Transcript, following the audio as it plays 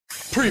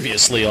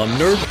Previously on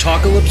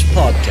Nerdtalkalypse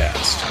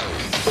Podcast.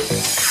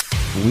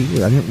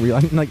 Weird. I didn't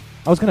realize.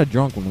 I was kind of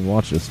drunk when we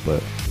watched this,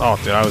 but oh,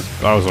 dude, I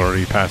was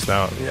already passed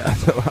out. yeah.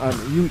 So,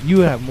 you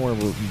have more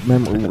of a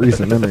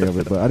recent memory of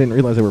it, but I didn't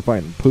realize they were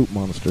fighting Poop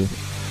Monster.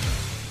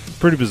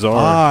 Pretty bizarre.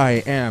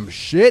 I am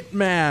shit,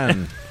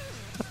 man.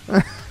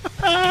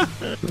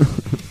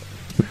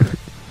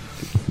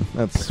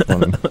 That's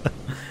funny.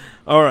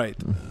 All right,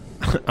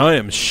 I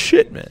am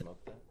shit, man.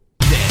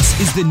 This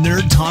is the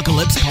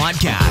Nerdtalkalypse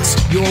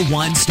Podcast, your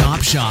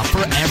one-stop shop for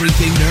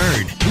everything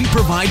nerd. We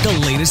provide the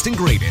latest and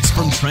greatest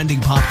from trending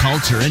pop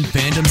culture and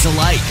fandoms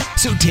alike.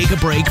 So take a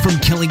break from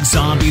killing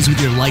zombies with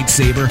your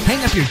lightsaber,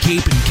 hang up your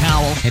cape and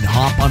cowl, and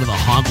hop onto the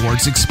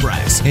Hogwarts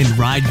Express and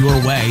ride your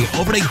way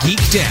over to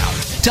Geek Down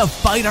to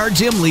fight our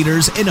gym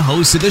leaders and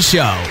hosts of the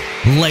show,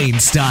 Lane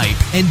Stipe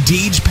and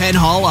Deej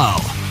Penhollow.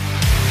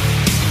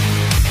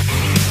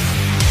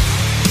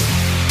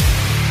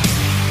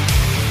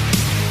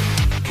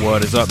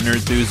 What is up, nerd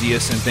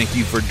enthusiasts, and thank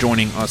you for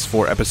joining us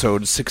for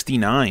episode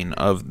 69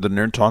 of the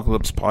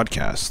Nerdtalkalypse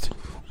Podcast.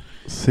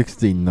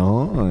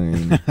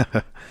 69.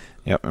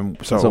 Yep. And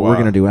That's what we're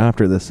gonna do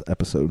after this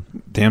episode.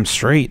 Damn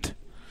straight.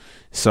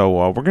 So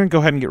we're gonna go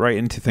ahead and get right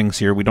into things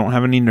here. We don't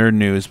have any nerd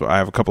news, but I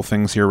have a couple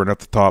things here right at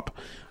the top.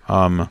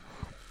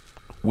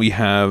 We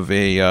have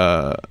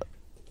a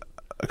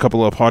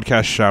couple of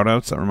podcast shout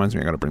outs. That reminds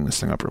me, I gotta bring this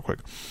thing up real quick.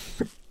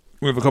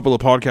 We have a couple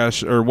of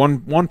podcasts, or one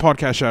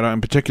podcast shout out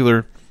in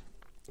particular.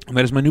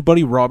 That is my new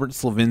buddy Robert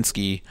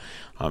Slavinsky.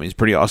 He's a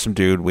pretty awesome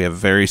dude. We have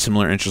very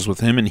similar interests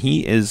with him, and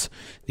he is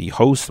the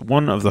host,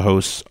 one of the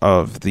hosts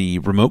of the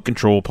Remote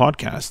Control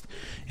Podcast,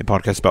 a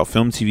podcast about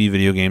film, TV,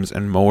 video games,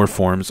 and more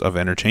forms of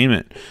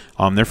entertainment.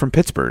 They're from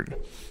Pittsburgh.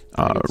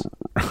 I'm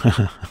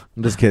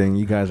just kidding.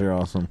 You guys are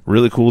awesome.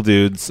 Really cool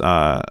dudes.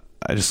 I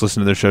just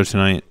listened to their show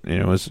tonight.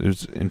 It was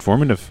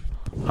informative.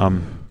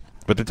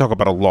 But they talk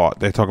about a lot.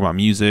 They talk about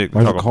music.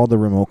 Why is it called the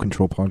Remote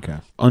Control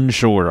Podcast?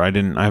 Unsure. I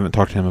haven't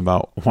talked to him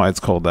about why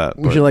it's called that.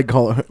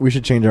 We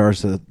should change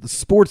ours to the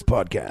Sports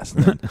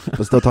Podcast,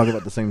 but still talk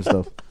about the same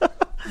stuff.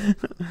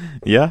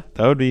 Yeah,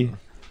 that would be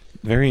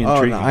very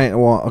intriguing. I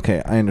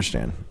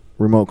understand.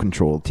 Remote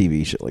control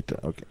TV shit like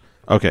that.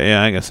 Okay,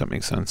 yeah, I guess that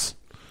makes sense.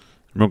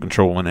 Remote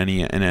control in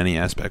any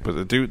aspect,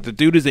 but the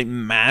dude is a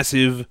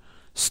massive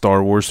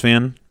Star Wars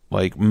fan,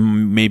 like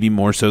maybe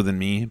more so than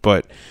me,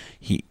 but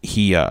he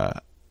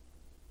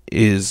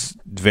is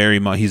very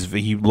much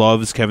he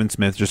loves Kevin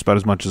Smith just about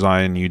as much as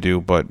I and you do.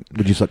 But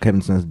would you suck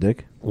Kevin Smith's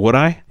dick? Would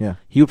I? Yeah.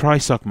 He would probably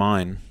suck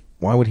mine.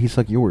 Why would he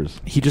suck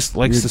yours? He just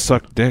likes to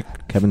suck dick.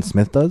 Kevin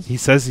Smith does? He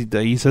says he'd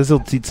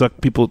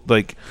suck people,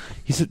 like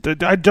he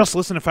said. I just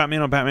listened to Fat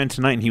Man on Batman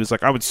tonight, and he was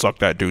like, I would suck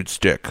that dude's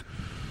dick,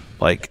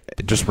 like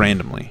just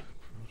randomly.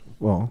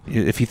 Well,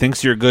 if he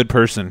thinks you're a good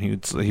person,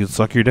 he'd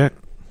suck your dick.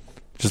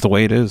 Just the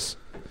way it is.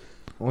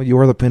 Well, you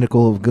are the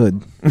pinnacle of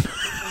good.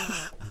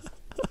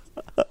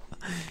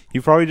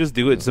 You probably just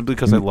do it simply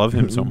because I love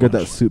him so much. Get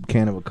that soup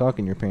can of a cock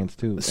in your pants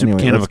too. Soup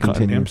can of a cock,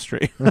 damn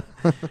straight.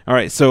 All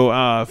right,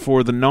 so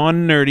for the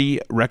nerdy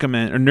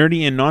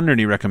and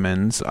non-nerdy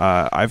recommends,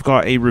 I've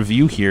got a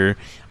review here.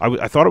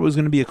 I thought it was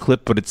going to be a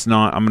clip, but it's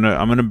not. I'm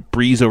gonna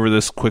breeze over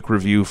this quick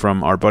review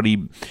from our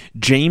buddy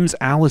James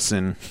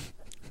Allison,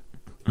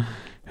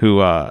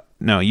 who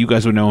no, you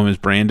guys would know him as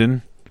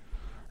Brandon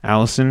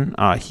Allison.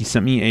 He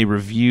sent me a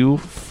review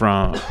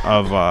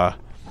of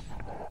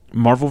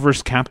Marvel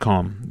vs.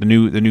 Capcom, the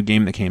new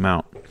game that came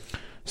out.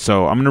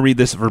 So I'm going to read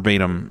this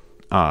verbatim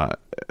for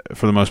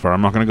the most part.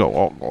 I'm not going to go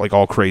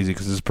all crazy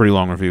because it's a pretty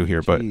long review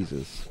here. But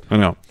Jesus. I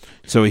know.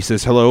 So he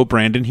says, "Hello,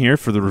 Brandon here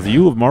for the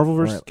review of Marvel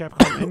vs.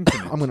 Capcom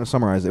Infinite." I'm going to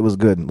summarize. It was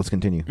good. Let's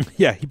continue.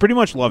 Yeah, he pretty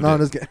much loved it.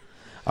 Just kidding.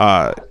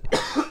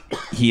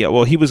 He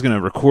was going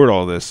to record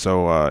all this,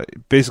 so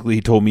basically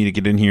he told me to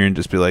get in here and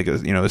just be like,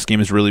 this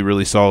game is really,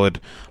 really solid.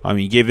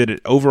 He gave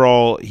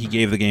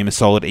the game a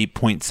solid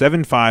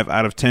 8.75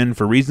 out of 10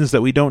 for reasons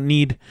that we don't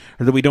need,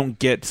 or that we don't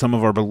get some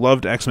of our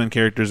beloved X-Men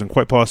characters, and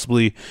quite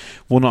possibly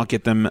will not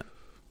get them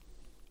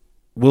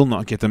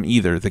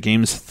either. The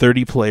game's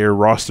 30-player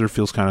roster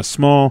feels kind of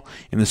small,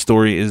 and the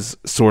story is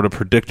sort of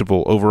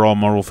predictable. Overall,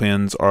 Marvel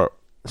fans are...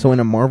 So in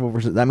a Marvel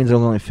versus... That means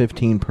there's only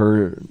 15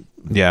 per...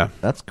 Yeah.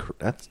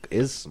 That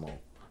is small.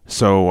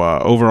 So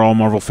overall,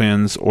 Marvel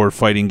fans or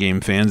fighting game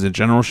fans in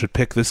general should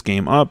pick this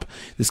game up.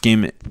 This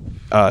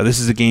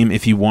is a game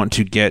if you want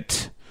to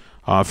get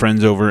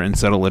friends over and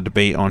settle a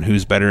debate on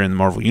who's better in the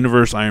Marvel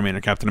Universe, Iron Man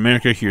or Captain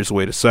America. Here's a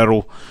way to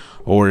settle.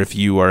 Or if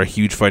you are if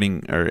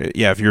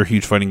you're a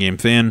huge fighting game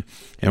fan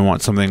and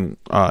want something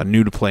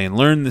new to play and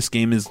learn, this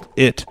game is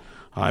it.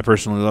 I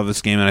personally love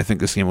this game, and I think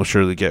this game will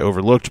surely get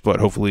overlooked, but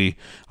hopefully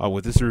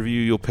with this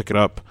review, you'll pick it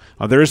up.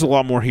 There is a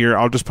lot more here.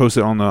 I'll just post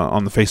it on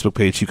the Facebook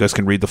page. You guys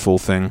can read the full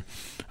thing.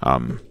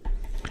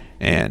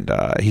 And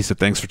he said,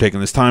 thanks for taking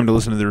this time to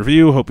listen to the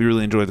review. Hope you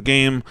really enjoyed the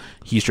game.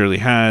 He surely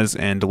has.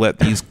 And to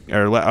let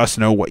us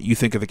know what you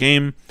think of the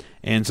game,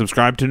 and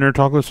subscribe to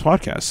Nerdtalkalypse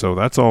Podcast. So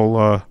that's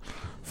all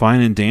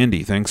fine and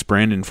dandy. Thanks,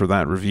 Brandon, for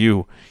that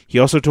review. He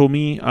also told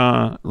me,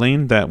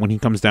 Lane, that when he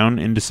comes down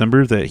in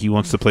December that he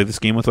wants to play this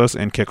game with us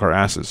and kick our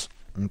asses.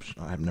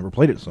 I've never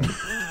played it, so.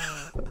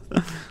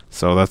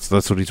 So that's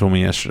what he told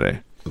me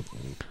yesterday.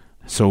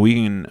 So we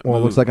can. Well,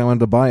 it looks like I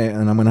wanted to buy it,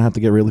 and I'm gonna have to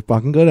get really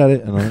fucking good at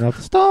it, and I'm gonna have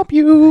to stop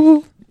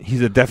you. He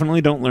said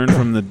definitely don't learn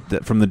from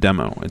the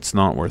demo. It's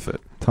not worth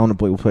it. Tell him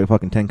to we'll play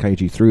fucking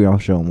Tenkaichi 3. I'll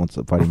show him what's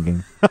a fighting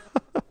game.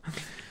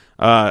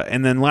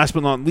 And then last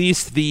but not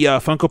least, the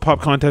Funko Pop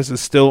contest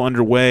is still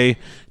underway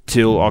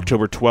till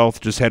October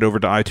 12th. Just head over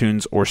to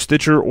iTunes or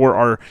Stitcher or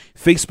our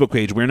Facebook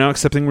page. We're now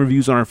accepting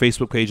reviews on our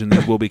Facebook page, and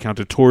these will be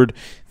counted toward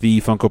the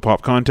Funko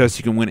Pop contest.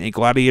 You can win a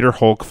Gladiator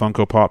Hulk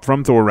Funko Pop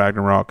from Thor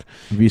Ragnarok.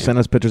 If you send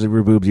us pictures of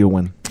your boobs, you'll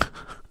win.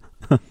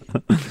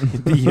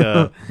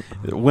 The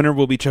winner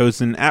will be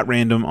chosen at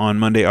random on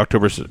Monday,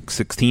 October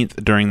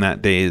 16th during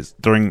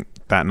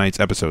that night's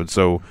episode.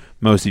 So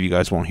most of you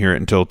guys won't hear it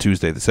until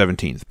Tuesday the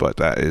 17th, but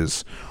that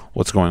is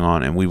what's going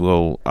on, and we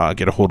will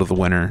get a hold of the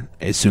winner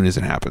as soon as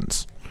it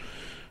happens.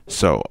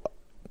 So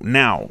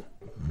now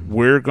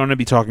we're going to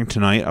be talking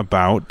tonight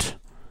about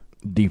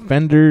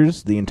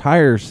Defenders, the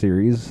entire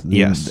series.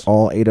 Yes.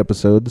 All 8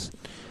 episodes.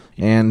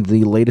 And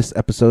the latest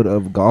episode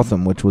of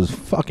Gotham, which was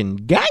fucking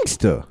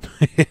gangsta.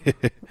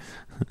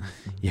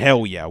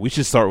 Hell yeah, we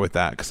should start with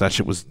that because that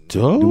shit was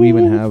dope. Do we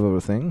even have a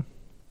thing?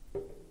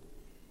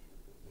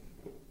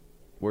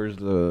 Where's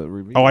the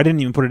review? Oh, I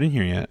didn't even put it in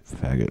here yet.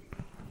 Faggot.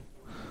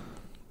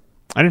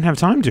 I didn't have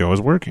time to. I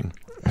was working.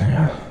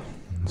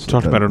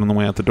 Talked about it on the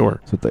way out the door.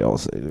 That's what they all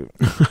say, dude.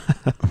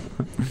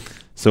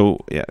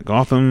 So, yeah,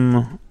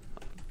 Gotham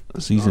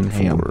season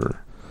Ham.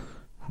 4.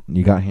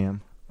 You got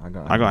ham? I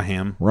got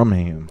ham. Rum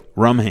ham.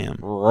 Rum ham.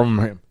 Rum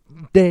ham.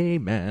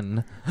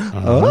 Dayman.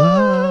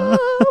 Oh,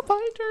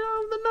 fighter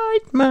of the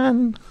night,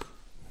 man.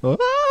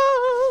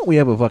 Oh, we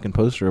have a fucking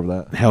poster of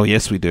that. Hell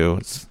yes, we do.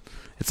 It's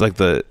like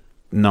the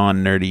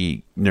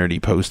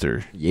non-nerdy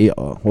poster. Yeah.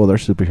 Well, they're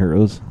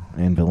superheroes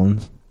and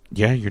villains.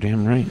 Yeah, you're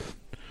damn right.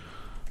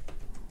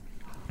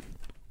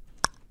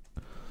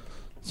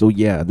 So,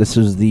 yeah, this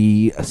is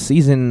the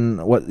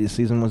season... What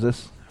season was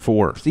this?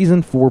 4.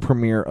 Season 4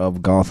 premiere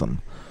of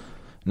Gotham.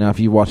 Now,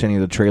 if you watch any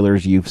of the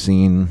trailers, you've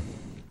seen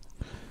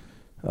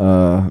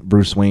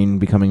Bruce Wayne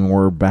becoming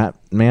more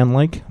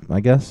Batman-like, I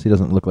guess. He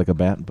doesn't look like a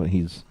bat, but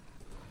he's...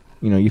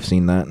 you've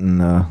seen that,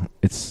 and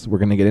we're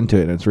going to get into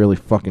it, and it's really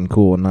fucking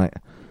cool, and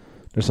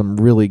there's some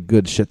really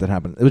good shit that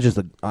happened. It was just,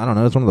 I don't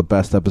know, it's one of the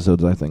best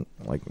episodes, I think.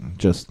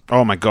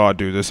 Oh my god,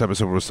 dude, this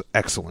episode was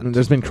excellent. I mean,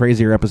 there's been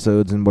crazier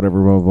episodes and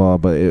whatever, blah, blah, blah,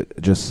 but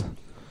it just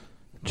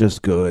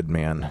good,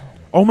 man.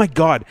 Oh my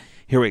god.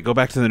 Here, wait, go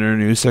back to the Nerd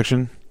News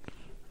section.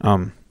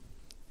 I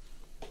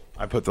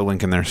put the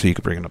link in there so you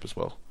can bring it up as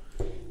well.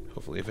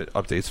 Hopefully, if it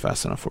updates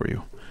fast enough for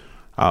you.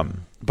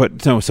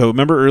 But no, so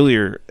remember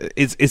earlier,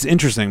 it's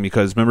interesting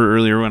because remember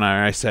earlier when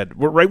I said,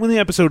 right when the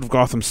episode of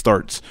Gotham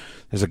starts,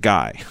 there's a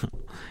guy.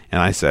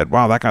 And I said,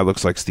 wow, that guy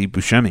looks like Steve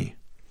Buscemi.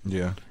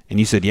 Yeah. And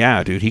you said,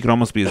 yeah, dude, he could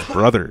almost be his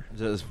brother.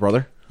 Is it his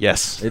brother?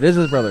 Yes. It is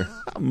his brother.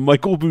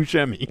 Michael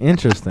Buscemi.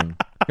 Interesting.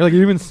 You're like,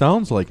 it even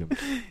sounds like him.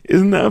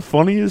 Isn't that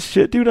funny as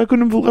shit, dude? I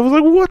couldn't believe. I was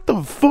like, what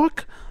the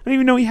fuck? I didn't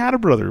even know he had a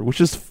brother, it was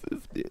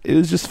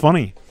just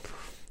funny.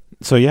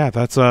 So yeah,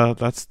 that's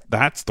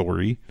that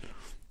story.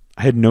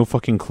 I had no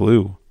fucking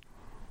clue.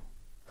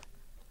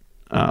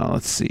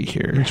 Let's see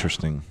here.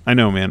 Interesting. I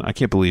know, man. I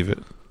can't believe it.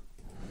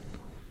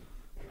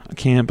 I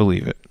can't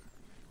believe it.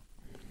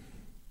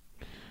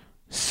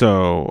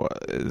 So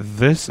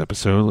this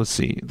episode, let's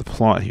see the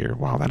plot here.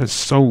 Wow, that is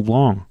so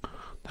long.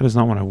 That is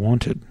not what I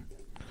wanted.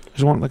 I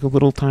just want like a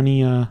little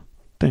tiny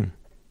thing.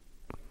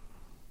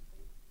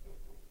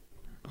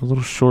 A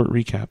little short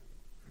recap.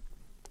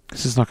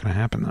 This is not going to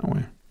happen that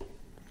way.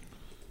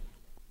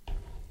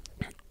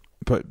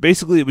 But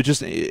basically, it would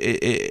just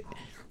a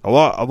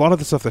lot of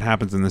the stuff that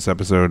happens in this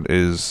episode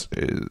is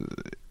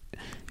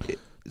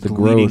the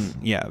growth.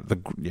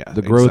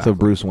 The growth of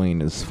Bruce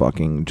Wayne is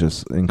fucking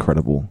just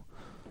incredible.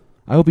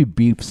 I hope he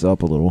beefs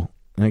up a little.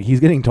 Like,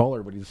 he's getting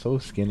taller, but he's so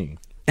skinny.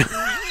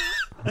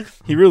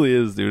 He really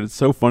is, dude. It's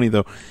so funny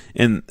though.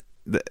 And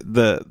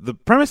the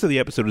premise of the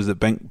episode is that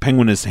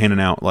Penguin is handing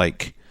out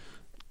like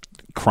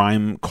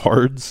crime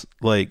cards,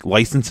 like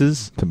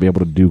licenses to be able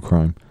to do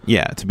crime.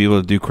 Yeah, to be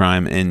able to do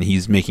crime, and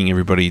he's making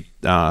everybody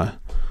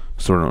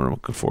sort of what I'm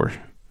looking for.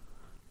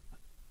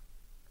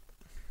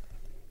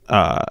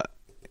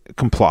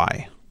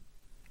 Comply.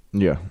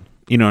 Yeah.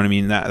 You know what I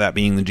mean? That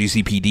being the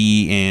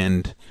GCPD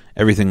and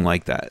everything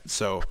like that.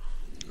 So,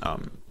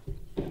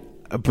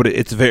 but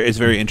it's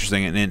very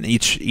interesting, and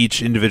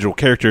each individual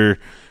character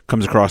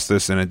comes across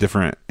this in a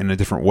different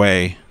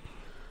way.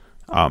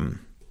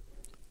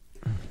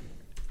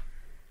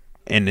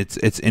 And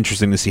it's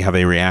interesting to see how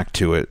they react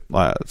to it,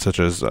 such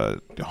as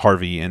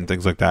Harvey and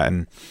things like that.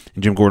 And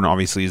Jim Gordon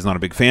obviously is not a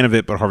big fan of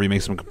it, but Harvey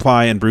makes him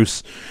comply. And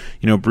Bruce,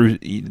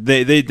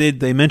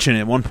 they mention it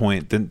at one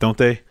point, don't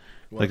they?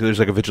 What? Like there's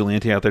like a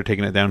vigilante out there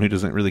taking it down who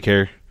doesn't really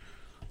care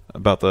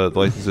about the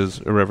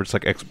licenses or whatever. It's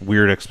like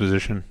weird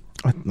exposition.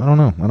 I don't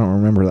know. I don't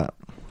remember that.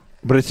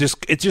 But it's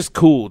just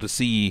cool to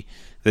see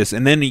this.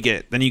 And then you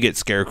get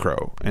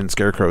Scarecrow, and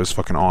Scarecrow is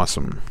fucking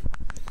awesome.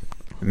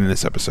 In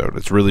this episode,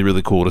 it's really,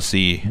 really cool to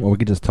see. Well, we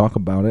could just talk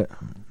about it.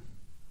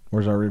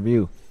 Where's our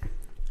review?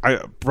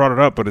 I brought it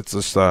up, but it's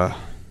just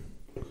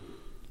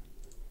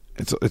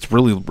it's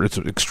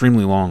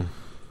extremely long.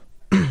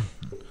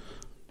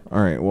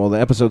 All right. Well, the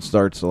episode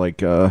starts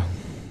like it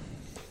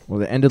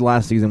ended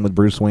last season with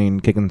Bruce Wayne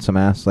kicking some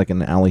ass like in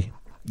the alley.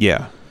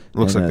 Yeah,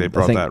 looks And, like they I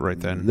brought think that right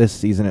then. This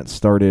season it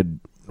started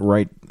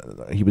right.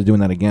 He was doing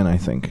that again, I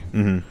think.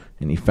 Mm-hmm.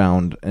 And he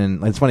found,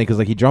 and it's funny because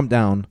like he jumped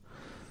down,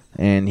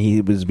 and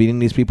he was beating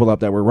these people up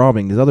that were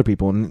robbing these other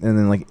people, and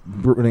then like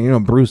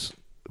Bruce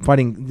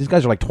fighting. These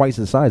guys are like twice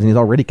his size, and he's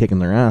already kicking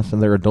their ass,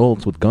 and they're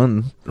adults with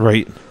guns.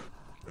 Right.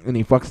 And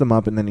he fucks them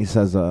up, and then he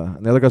says,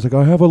 and the other guy's like,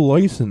 I have a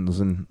license.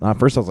 And at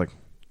first I was like,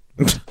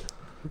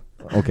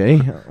 okay.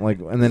 Like,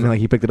 and then like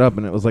he picked it up,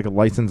 and it was like a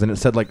license, and it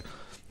said like,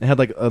 it had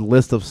like a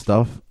list of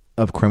stuff,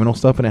 of criminal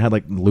stuff, and it had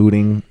like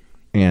looting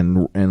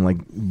and like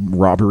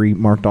robbery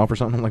marked off or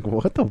something. I'm like,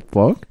 what the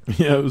fuck?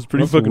 Yeah, it was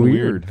pretty That's fucking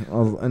weird.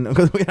 And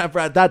because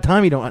at that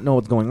time you don't know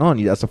what's going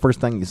on. That's the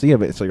first thing you see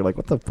of it. So you're like,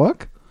 what the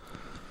fuck?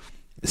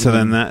 So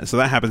then that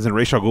happens, and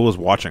Ra's al Ghul is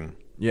watching.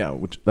 Yeah,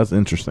 which that's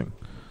interesting.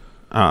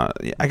 I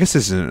guess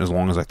this isn't as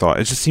long as I thought.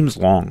 It just seems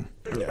long.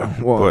 Yeah,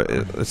 well, But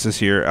it says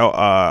here,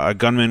 a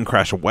gunman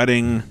crashed a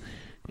wedding,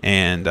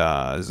 and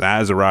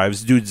Zsasz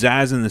arrives. Dude,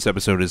 Zsasz in this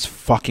episode is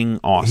fucking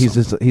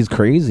awesome. he's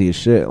crazy as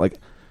shit. Like,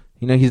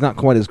 he's not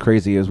quite as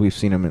crazy as we've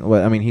seen him.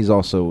 I mean, he's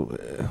also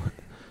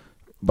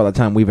by the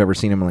time we've ever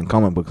seen him in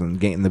comic books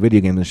and in the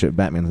video games and shit,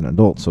 Batman's an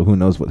adult. So who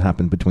knows what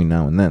happened between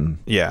now and then?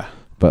 Yeah.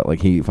 But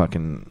like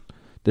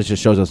this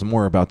just shows us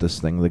more about this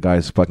thing. The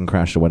guys fucking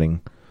crashed a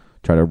wedding,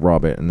 try to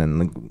rob it, and then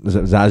like,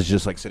 Zsasz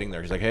just like sitting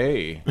there. He's like,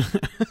 "Hey,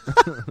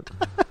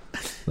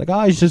 the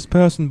guy's just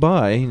passing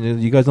by.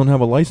 You guys don't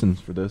have a license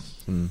for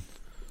this." And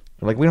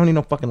they're like, "We don't need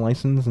no fucking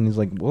license." And he's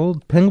like,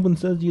 "Well, Penguin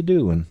says you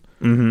do." And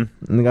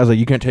the guy's like,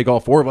 "You can't take all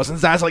four of us." And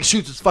Zsasz like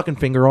shoots his fucking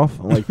finger off.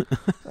 Like,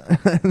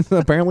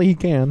 apparently he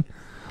can.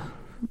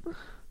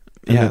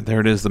 Yeah,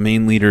 there it is. The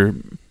main leader,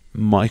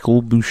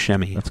 Michael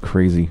Buscemi. That's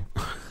crazy.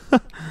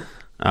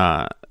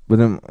 But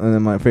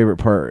then my favorite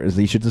part is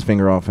he shoots his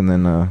finger off, and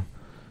then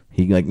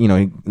he like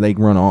they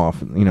run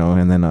off,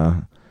 and then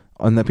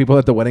and the people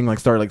at the wedding like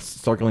start like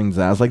circling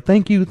Zsasz like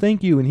thank you,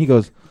 and he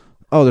goes,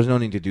 "Oh, there's no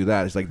need to do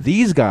that." It's like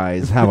these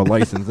guys have a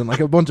license, and like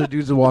a bunch of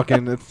dudes walk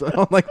in. It's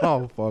I'm like,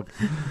 oh fuck.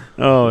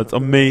 Oh, it's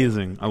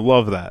amazing. I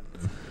love that.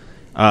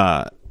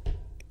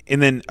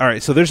 And then all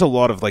right, so there's a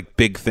lot of like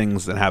big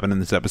things that happen in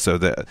this episode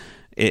that.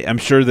 I'm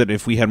sure that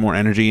if we had more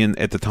energy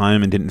at the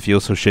time and didn't feel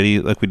so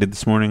shitty like we did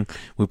this morning,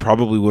 we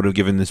probably would have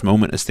given this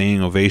moment a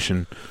standing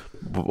ovation.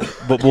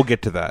 But we'll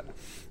get to that.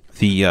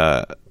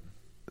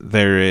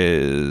 There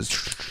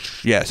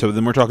is... Yeah, so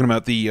then we're talking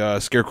about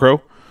the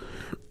Scarecrow.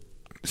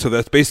 So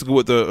that's basically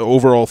what the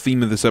overall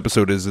theme of this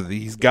episode is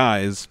these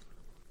guys,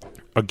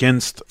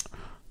 against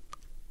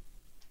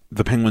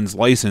the Penguin's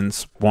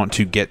license, want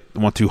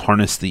to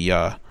harness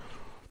the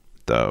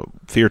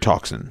fear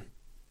toxin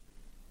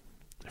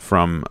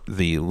from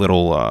the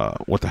little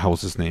what the hell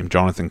is his name?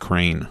 Jonathan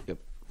Crane. Yep.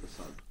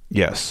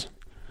 Yes.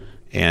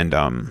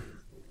 And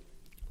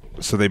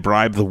so they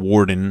bribe the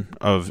warden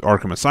of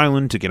Arkham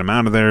Asylum to get him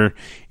out of there,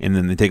 and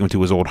then they take him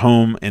to his old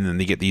home, and then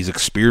they get these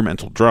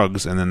experimental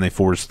drugs, and then they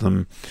force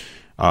them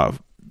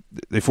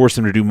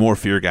to do more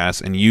fear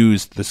gas and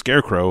use the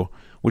Scarecrow,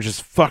 which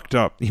is fucked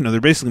up. They're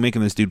basically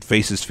making this dude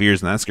face his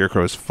fears, and that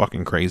Scarecrow is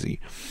fucking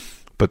crazy.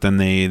 But then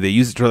they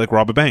use it to like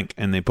rob a bank,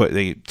 and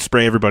they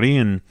spray everybody,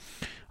 and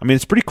I mean,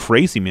 it's pretty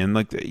crazy, man.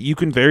 Like, you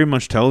can very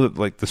much tell that,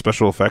 like, the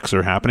special effects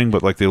are happening,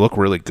 but, like, they look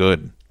really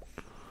good.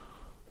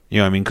 You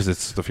know what I mean? Because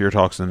it's the fear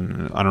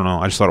toxin. I don't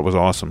know. I just thought it was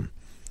awesome.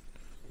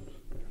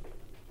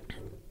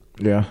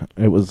 Yeah,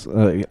 it was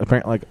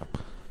apparently, like,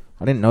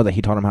 I didn't know that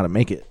he taught him how to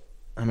make it.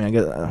 I mean,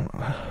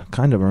 I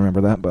kind of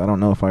remember that, but I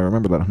don't know if I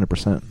remember that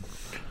 100%.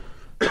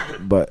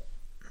 But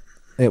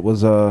it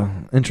was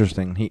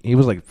interesting. He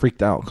was, like,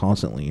 freaked out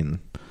constantly, and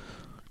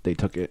they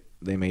took it,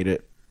 they made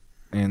it,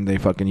 and they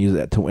fucking used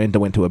it to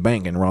went to a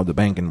bank and robbed the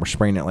bank, and were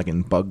spraying it like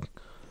in bug,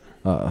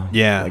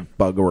 like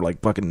bug or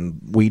like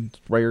fucking weed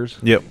sprayers.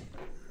 Yep.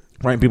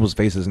 Right in people's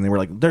faces, and they were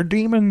like, "They're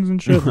demons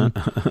and shit."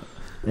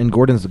 And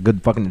Gordon's a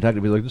good fucking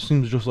detective. He's like, "This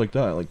seems just like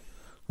that." Like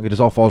it just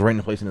all falls right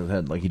into place in his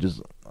head. Like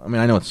I mean,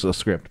 I know it's a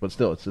script, but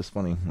still, it's just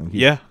funny. Like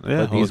yeah.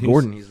 But he's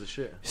Gordon. He's the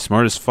shit.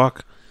 Smart as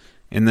fuck.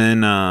 And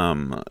then,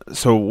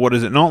 so what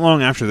is it? Not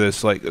long after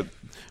this, like.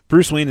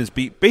 Bruce Wayne is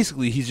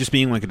basically he's just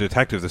being like a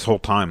detective this whole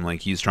time.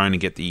 Like he's trying to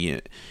get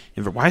the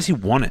why does he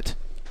want it?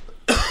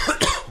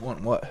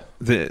 Want what?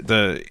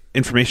 The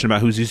information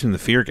about who's using the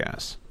fear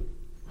gas.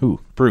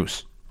 Who?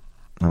 Bruce.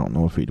 I don't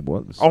know if he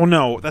was. Oh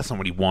no, that's not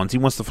what he wants. He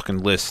wants the fucking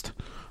list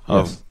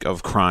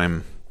of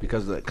crime.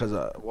 Because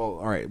well,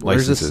 all right. Well,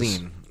 there's a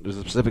scene. There's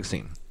a specific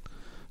scene.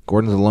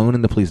 Gordon's alone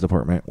in the police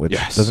department, which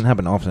doesn't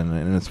happen often,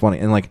 and it's funny.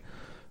 And like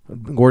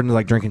Gordon's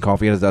like drinking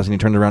coffee at his desk, and he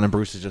turns around, and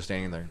Bruce is just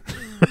standing there.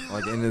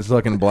 Like in his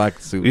fucking black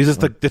suit. He's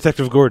just like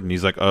Detective Gordon.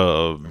 He's like,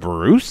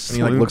 Bruce? And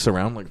he like looks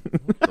around like,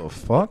 what the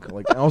fuck?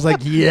 Like I was like,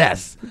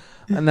 yes.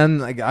 And then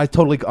like I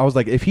was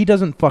like, if he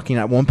doesn't fucking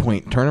at one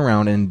point turn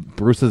around and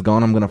Bruce is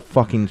gone, I'm gonna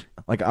fucking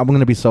Like, I'm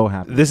gonna be so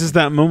happy. This is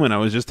that moment I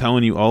was just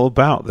telling you all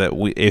about. That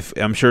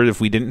I'm sure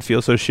if we didn't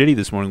feel so shitty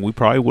this morning, we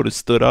probably would have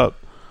stood up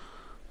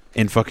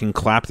and fucking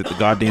clapped at the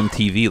goddamn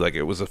TV like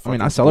it was a.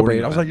 I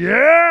celebrated. I was like,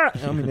 yeah.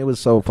 I mean, it was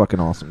so fucking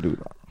awesome,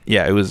 dude.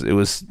 Yeah, it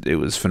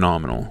was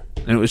phenomenal,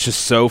 and it was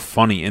just so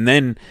funny. And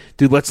then,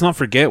 dude, let's not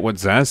forget what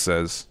Zaz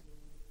says.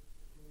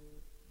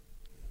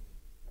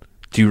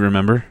 Do you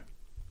remember?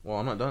 Well,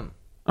 I'm not done.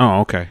 Oh,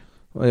 okay.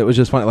 Well, it was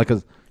just funny, like,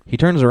 cause he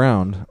turns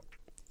around.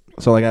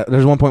 So like,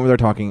 there's one point where they're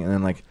talking, and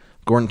then like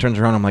Gordon turns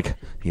around. I'm like,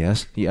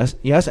 yes, yes,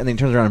 yes, and then he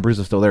turns around and Bruce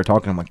is still there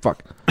talking. I'm like,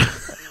 fuck.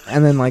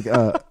 And then like,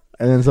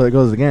 and then so it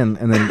goes again,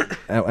 and then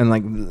and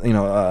like, you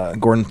know,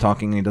 Gordon's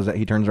talking, and he does that.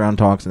 He turns around,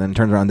 talks, and then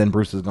turns around. And then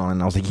Bruce is gone,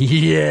 and I was like,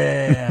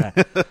 yeah,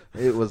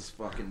 it was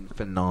fucking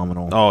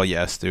phenomenal. Oh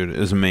yes, dude, it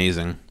was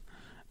amazing.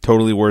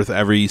 Totally worth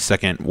every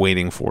second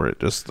waiting for it.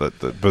 Just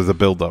the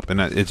build up,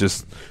 and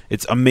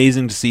it's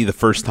amazing to see the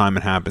first time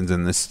it happens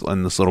in this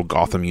little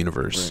Gotham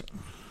universe.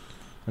 Right.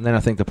 And then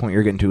I think the point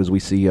you're getting to is we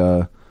see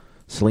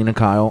Selena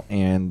Kyle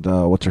and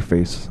what's her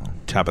face?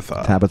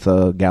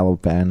 Tabitha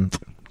Gallivan.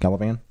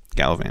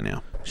 Gallivan, yeah.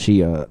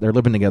 She they're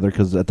living together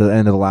because at the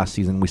end of the last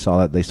season we saw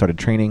that they started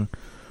training,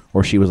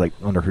 or she was like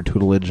under her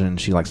tutelage, and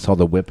she like saw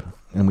the whip,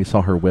 and we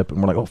saw her whip, and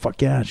we're like, oh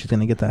fuck yeah, she's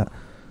gonna get that.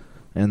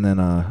 And then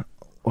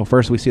well,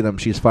 first we see them.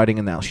 She's fighting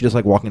in the alley. She's just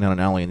like walking down an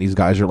alley, and these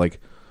guys are like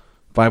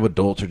 5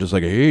 adults are just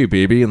like, hey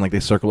baby, and like they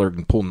circle her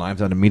and pull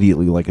knives out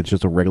immediately, like it's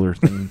just a regular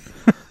thing.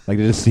 Like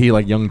they just see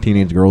like young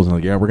teenage girls and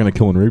like, yeah, we're gonna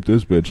kill and rape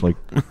this bitch. Like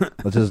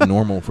that's just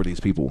normal for these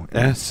people.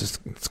 Yeah,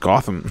 it's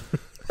Gotham.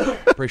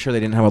 Pretty sure they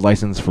didn't have a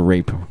license for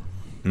rape.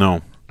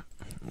 No.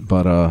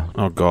 But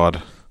oh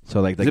god. So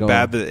like they Is it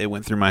bad that it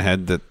went through my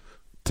head that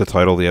to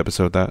title the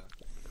episode that?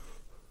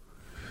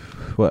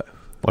 What?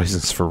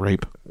 License for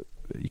rape.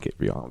 You can't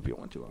be on if you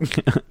want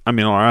to. I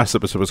mean, our last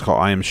episode was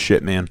called I Am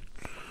Shit Man.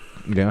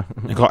 Yeah.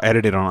 It got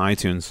edited on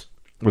iTunes.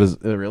 What is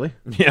it really?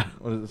 Yeah.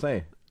 What does it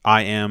say?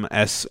 I am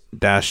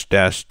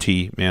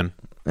S-T man.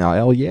 Oh,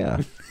 hell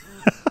yeah.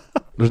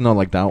 There's no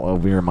like doubt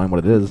of me remind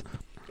what it is.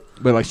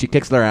 But like she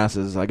kicks their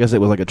asses. I guess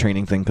it was like a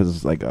training thing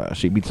because like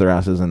she beats their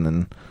asses, and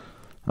then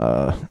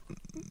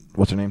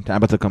what's her name?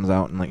 Tabitha comes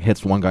out and like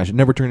hits one guy. She'd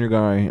never turn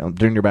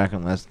your back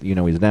unless you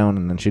know he's down.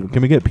 And then she,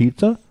 can we get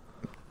pizza?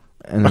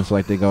 And then so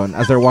like they go, and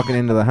as they're walking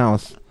into the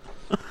house,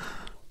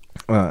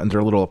 in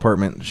their little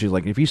apartment, she's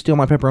like, if you steal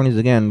my pepperonis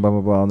again, blah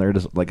blah blah. And they're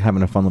just like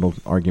having a fun little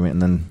argument,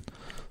 and then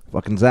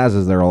fucking Zaz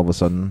is there all of a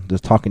sudden,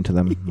 just talking to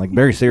them, like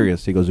very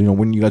serious. He goes, you know,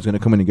 when are you guys gonna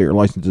come in and get your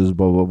licenses?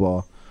 Blah blah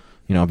blah.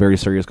 You know, very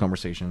serious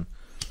conversation.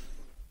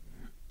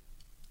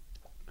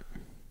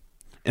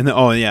 And then,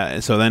 oh yeah,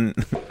 so then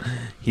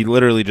he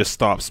literally just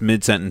stops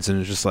mid-sentence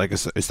and is just like,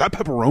 is that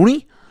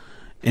pepperoni?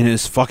 And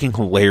it's fucking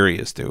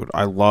hilarious, dude.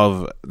 I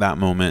love that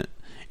moment.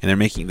 And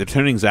they're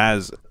turning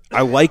Zaz.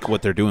 I like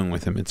what they're doing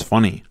with him. It's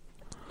funny.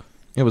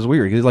 It was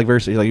weird. He's like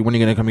he's like, when are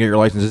you gonna come get your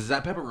license? Is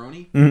that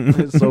pepperoni?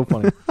 It's so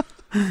funny.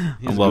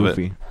 He's I love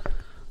goofy. it.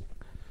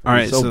 All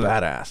right, he's so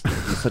badass.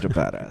 He's such a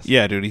badass.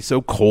 Yeah, dude, he's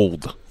so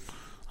cold.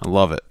 I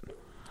love it.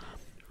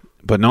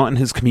 But not in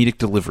his comedic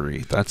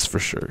delivery, that's for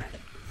sure.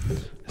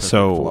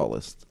 So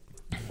flawless.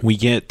 We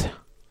get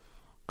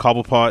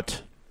Cobblepot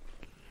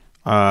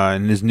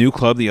in his new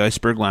club, the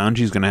Iceberg Lounge.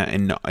 He's going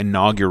to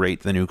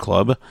inaugurate the new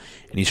club,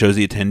 and he shows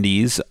the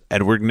attendees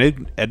Edward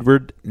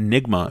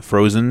Nygma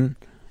frozen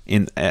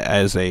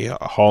as a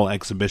hall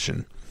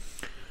exhibition.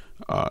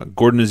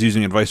 Gordon is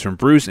using advice from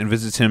Bruce and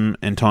visits him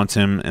and taunts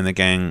him, and the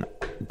gang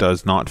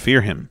does not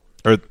fear him,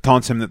 or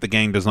taunts him that the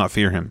gang does not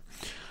fear him,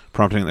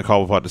 prompting the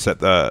Cobblepot to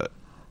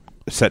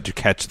set to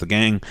catch the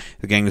gang.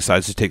 The gang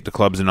decides to take the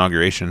club's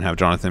inauguration and have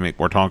Jonathan make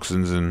more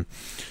toxins,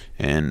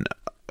 and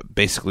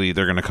basically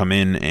they're going to come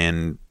in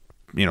and,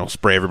 you know,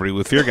 spray everybody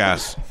with fear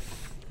gas.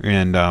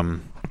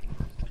 And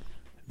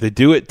they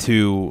do it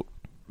to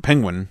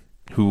Penguin,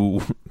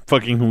 who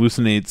fucking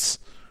hallucinates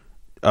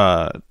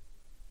the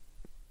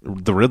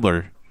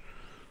Riddler,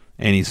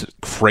 and he's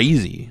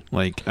crazy.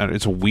 Like,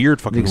 it's a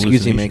weird fucking the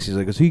excuse he hallucination. makes, he's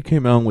like, 'cause he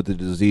came out with the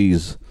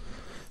disease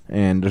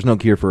and there's no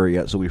cure for it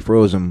yet, so we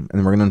froze him,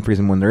 and we're going to unfreeze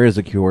him when there is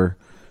a cure.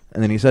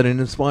 And then he said in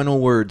his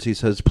final words, he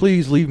says,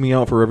 please leave me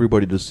out for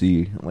everybody to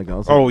see. Like, I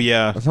was like, Oh,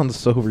 yeah. that sounds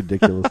so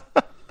ridiculous.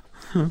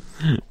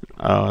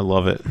 I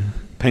love it.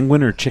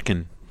 Penguin or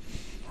chicken?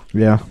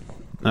 Yeah.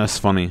 That's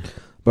funny.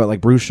 But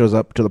like Bruce shows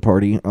up to the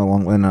party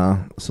along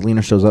when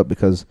Selena shows up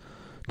because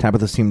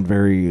Tabitha seemed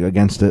very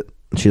against it.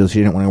 She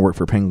didn't want to work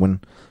for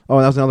Penguin. Oh,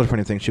 and that was another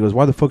funny thing. She goes,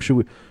 why the fuck should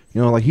we,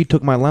 you know, like he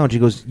took my lounge. He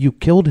goes, you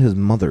killed his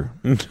mother.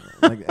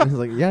 Like, and he's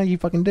like, yeah, you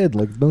fucking did.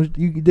 Like,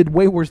 you did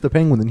way worse to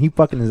Penguin than he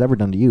fucking has ever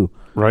done to you.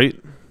 Right?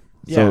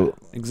 So, Yeah,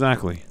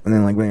 exactly. And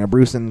then like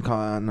Bruce and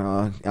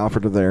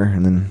Alfred are there,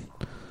 and then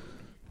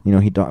you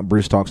know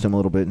Bruce talks to him a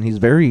little bit, and he's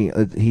very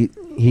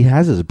he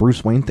has his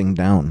Bruce Wayne thing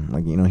down.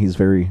 Like, you know, he's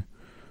very.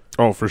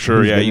 Oh, for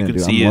sure. Yeah, you can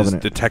can see his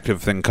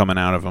detective thing coming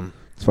out of him.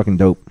 It's fucking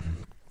dope.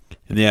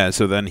 And yeah,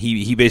 so then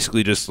he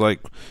basically just like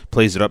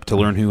plays it up to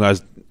learn who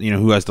has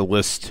the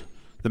list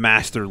the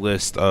master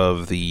list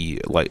of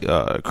the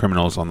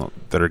criminals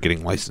that are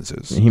getting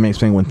licenses. He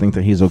makes anyone think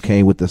that he's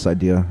okay with this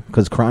idea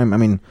because crime. I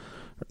mean,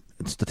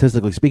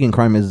 statistically speaking,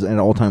 crime is at an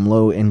all-time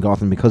low in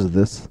Gotham because of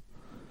this.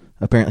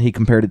 Apparently, he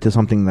compared it to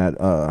something that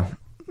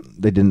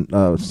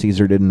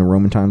Caesar did in the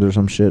Roman times or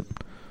some shit,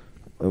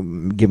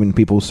 giving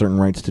people certain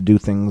rights to do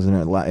things, and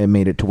it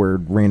made it to where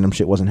random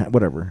shit wasn't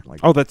whatever.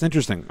 Oh, that's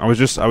interesting. I was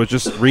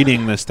just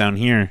reading this down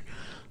here.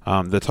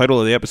 The title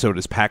of the episode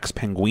is Pax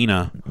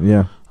Penguina.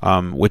 Yeah.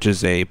 Which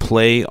is a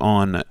play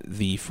on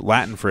the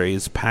Latin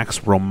phrase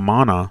Pax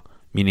Romana,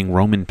 meaning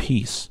Roman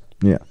peace.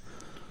 Yeah.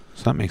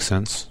 So that makes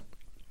sense.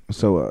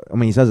 So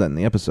he says that in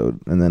the episode,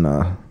 and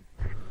then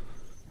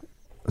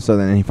so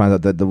then he finds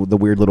out that the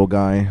weird little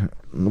guy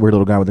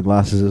with the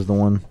glasses is the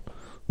one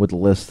with the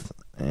list,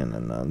 and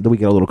then we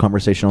get a little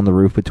conversation on the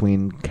roof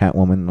between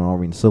Catwoman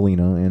and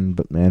Selina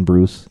and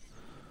Bruce,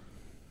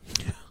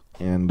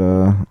 and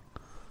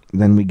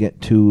then we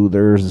get to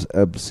there's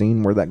a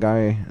scene where that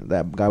guy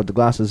with the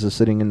glasses is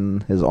sitting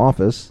in his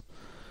office,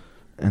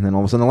 and then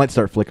all of a sudden the lights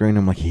start flickering.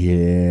 I'm like,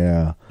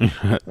 yeah,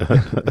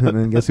 and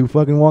then guess who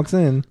fucking walks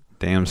in?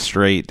 Damn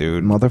straight,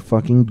 dude.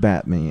 Motherfucking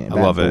Batman. I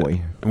love it.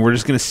 And we're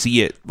just going to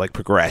see it,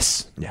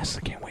 progress. Yes,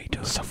 I can't wait,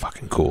 dude. So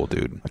fucking cool,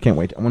 dude. I can't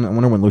wait. I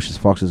wonder when Lucius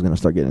Fox is going to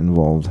start getting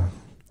involved.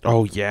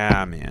 Oh,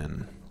 yeah,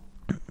 man.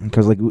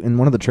 Because, in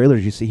one of the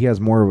trailers, you see he has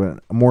more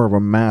of a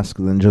mask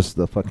than just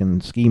the fucking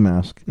ski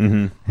mask.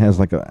 Mm-hmm. It has,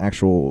 an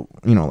actual,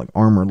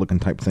 armor-looking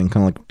type thing,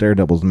 kind of like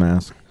Daredevil's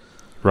mask.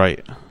 Right.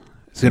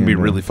 It's going to be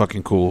really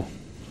fucking cool.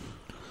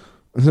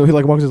 So he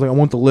walks. He's like, "I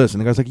want the list,"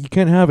 and the guy's like, "You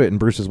can't have it." And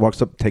Bruce just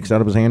walks up, takes it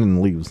out of his hand,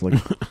 and leaves.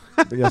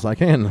 Yes, I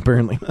can.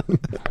 Apparently.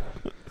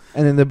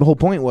 And then the whole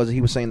point was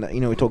he was saying that he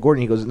told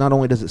Gordon, he goes, not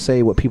only does it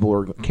say what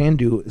people can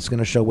do, it's going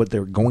to show what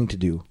they're going to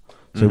do,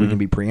 so we can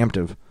be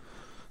preemptive.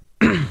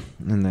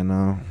 And then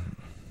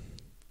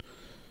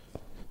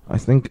I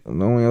think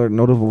the only other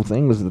notable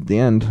thing was at the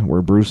end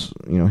where Bruce,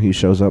 he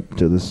shows up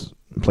to this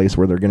place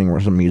where they're getting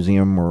some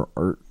museum or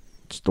art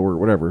store or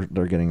whatever.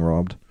 They're getting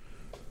robbed.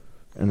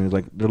 And they're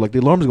like, the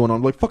alarm's going on.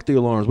 I'm like, fuck the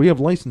alarms. We have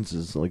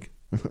licenses. Okay.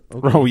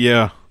 Oh,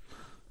 yeah.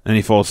 And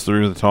he falls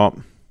through the top.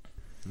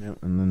 Yeah,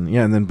 and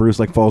then Bruce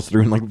falls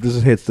through and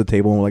just hits the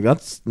table. And we're like,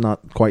 that's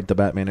not quite the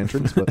Batman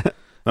entrance, but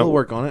we'll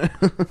work on it.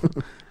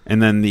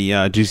 And then the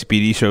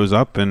GCPD shows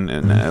up, and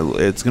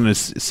it's going to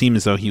seem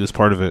as though he was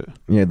part of it.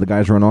 Yeah, the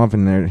guys run off,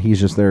 and he's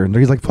just there. And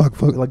he's like, fuck.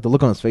 The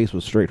look on his face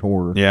was straight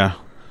horror. Yeah.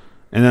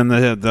 And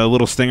then the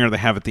little stinger they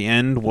have at the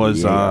end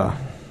was the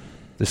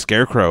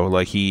Scarecrow.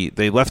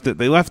 They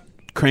left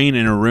Crane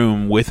in a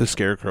room with a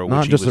Scarecrow.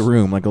 Not just a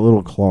room, a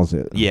little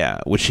closet.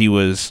 Yeah, which he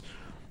was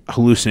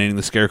hallucinating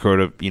the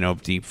Scarecrow to,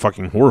 be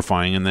fucking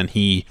horrifying. And then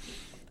he,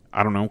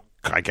 I don't know,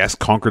 I guess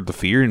conquered the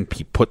fear and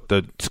he put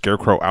the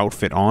Scarecrow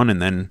outfit on. And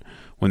then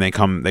when they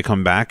come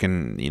back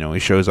and, he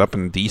shows up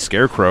and the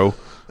Scarecrow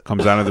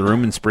comes out of the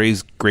room and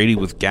sprays Grady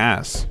with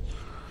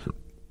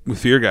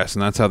fear gas.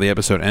 And that's how the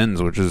episode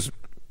ends, which is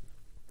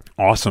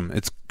awesome.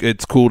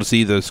 It's cool to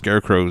see the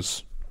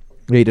Scarecrows.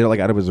 Yeah, he did it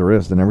out of his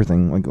wrist and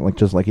everything,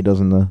 just like he does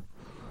in the.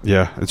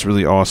 Yeah, it's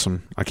really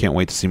awesome. I can't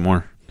wait to see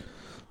more.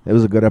 It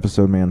was a good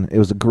episode, man. It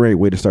was a great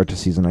way to start the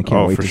season. I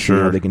can't wait to see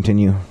how they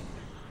continue.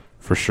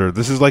 For sure,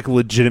 this is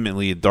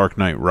legitimately Dark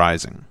Knight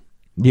Rising.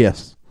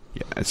 Yes.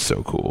 Yeah, it's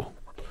so cool.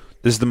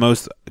 This is the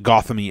most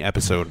Gotham-y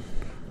episode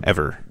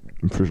ever.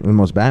 For the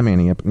most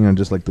Batman-y,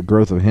 just the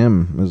growth of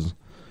him is.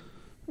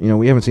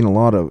 We haven't seen a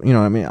lot of.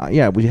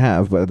 Yeah, we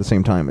have, but at the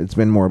same time, it's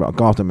been more about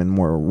Gotham and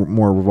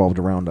more revolved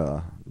around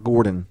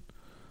Gordon.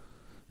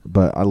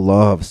 But I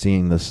love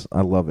seeing this.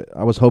 I love it.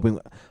 I was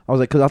hoping,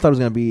 because I thought it was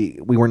going to be,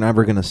 we were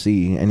never going to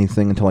see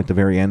anything until the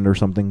very end or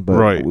something,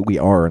 but we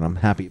are, and I'm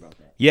happy about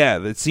that.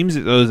 Yeah, it seems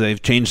as though they've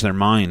changed their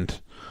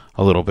mind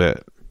a little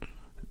bit.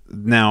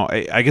 Now,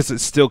 I guess it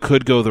still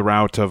could go the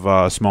route of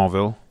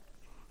Smallville,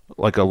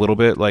 a little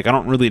bit. I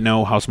don't really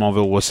know how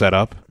Smallville was set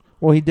up.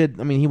 Well, he did,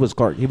 he was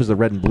Clark. He was the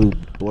red and blue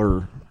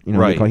blur.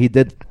 Right. He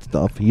did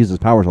stuff. He used his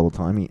powers all the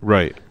time.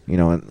 Right.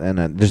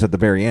 And just at the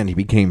very end, he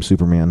became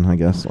Superman, I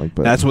guess.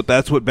 But that's what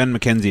Ben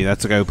McKenzie,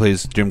 that's the guy who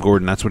plays Jim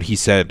Gordon, that's what he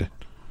said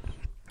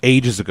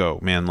ages ago,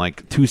 man,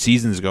 2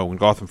 seasons ago when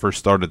Gotham first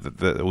started,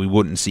 that we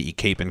wouldn't see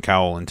Cape and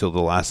Cowl until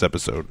the last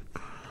episode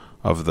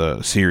of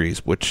the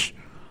series, which,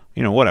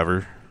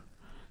 whatever.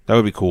 That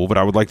would be cool, but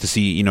I would like to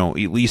see, at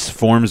least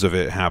forms of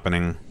it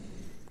happening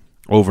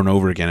over and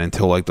over again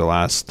until the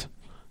last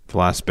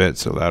bit,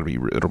 so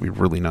it'll be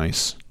really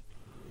nice.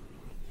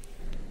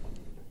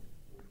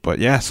 But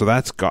yeah, so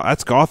that's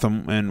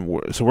Gotham,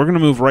 and so we're gonna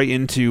move right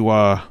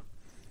into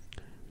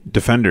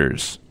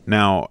Defenders.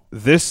 Now,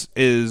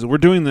 we're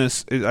doing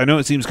this. I know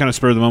it seems kind of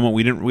spur of the moment.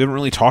 We haven't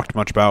really talked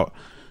much about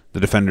the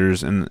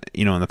Defenders, in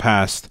the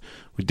past.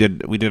 We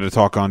did a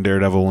talk on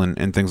Daredevil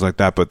and things like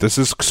that, but this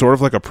is sort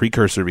of like a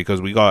precursor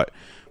because we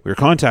were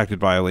contacted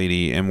by a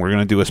lady, and we're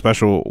gonna do a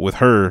special with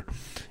her,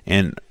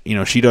 and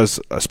she does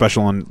a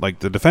special on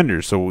the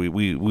Defenders. So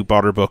we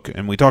bought her book,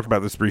 and we talked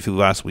about this briefly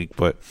last week,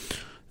 but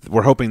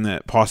we're hoping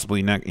that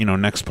possibly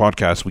next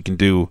podcast we can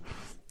do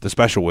the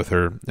special with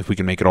her if we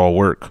can make it all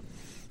work.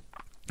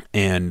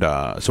 And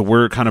so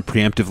we're kind of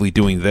preemptively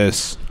doing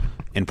this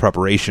in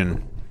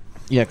preparation.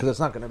 Yeah, because it's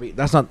not going to be.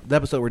 That's not the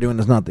episode we're doing.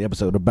 Is not the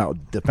episode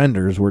about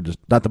Defenders. We're just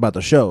not about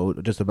the show.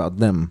 Just about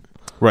them.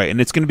 Right,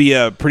 and it's going to be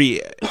a pretty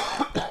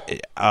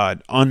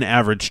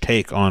unaverage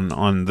take on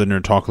the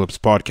Nerdtalkalypse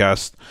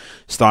podcast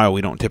style.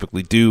 We don't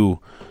typically do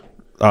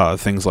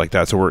things like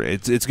that, so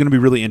it's going to be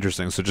really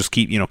interesting. So just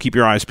keep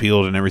your eyes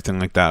peeled and everything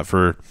like that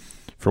for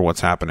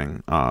what's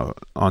happening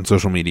on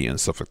social media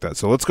and stuff like that.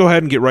 So let's go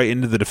ahead and get right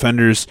into the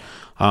Defenders.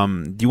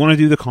 Do you want to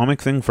do the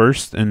comic thing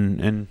first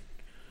and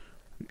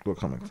What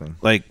comic thing?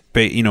 like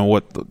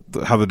what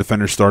how the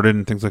Defenders started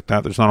and things like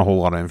that? There's not a whole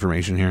lot of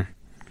information here.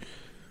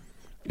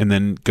 And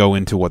then go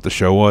into what the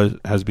show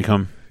has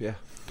become. Yeah.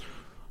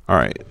 All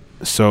right.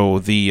 So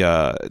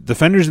the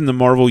Defenders in the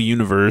Marvel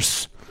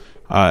Universe,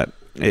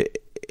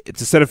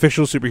 it's a set of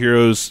fictional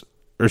superheroes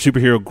or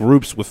superhero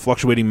groups with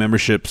fluctuating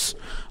memberships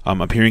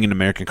appearing in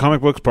American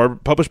comic books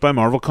published by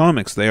Marvel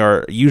Comics. They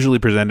are usually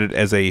presented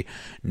as a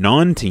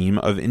non-team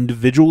of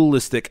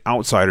individualistic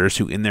outsiders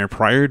who, in their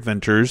prior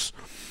adventures,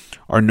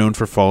 are known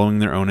for following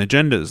their own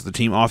agendas. The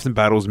team often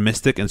battles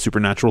mystic and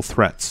supernatural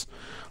threats.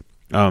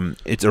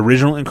 Its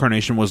original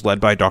incarnation was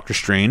led by Doctor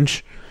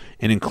Strange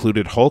and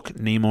included Hulk,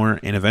 Namor,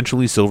 and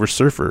eventually Silver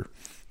Surfer.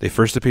 They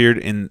first appeared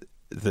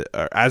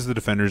as the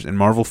Defenders in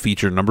Marvel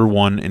Feature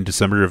 #1 in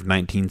December of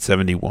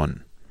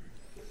 1971.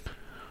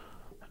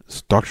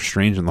 It's Doctor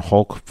Strange and the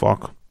Hulk,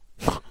 fuck.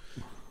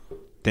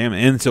 Damn,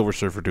 and Silver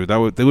Surfer, dude.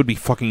 They would be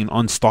fucking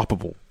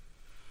unstoppable.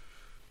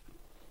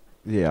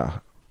 Yeah.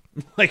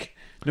 Like,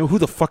 who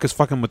the fuck is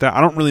fucking with that?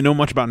 I don't really know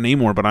much about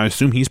Namor, but I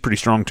assume he's pretty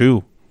strong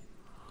too.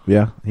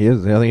 Yeah, he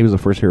is. I think he was the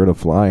first hero to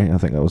fly. I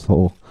think that was the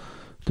whole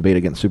debate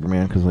against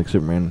Superman, because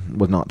Superman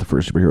was not the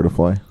first superhero to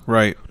fly.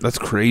 Right. That's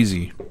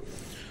crazy.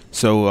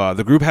 So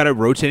the group had a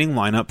rotating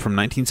lineup from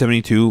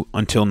 1972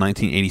 until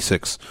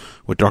 1986,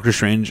 with Doctor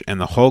Strange and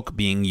the Hulk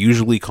being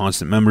usually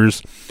constant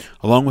members,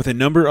 along with a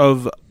number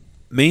of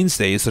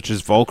mainstays such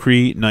as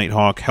Valkyrie,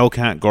 Nighthawk,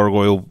 Hellcat,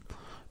 Gargoyle,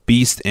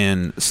 Beast,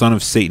 and Son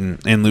of Satan,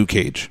 and Luke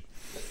Cage.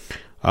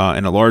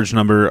 And a large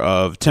number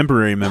of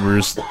temporary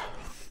members.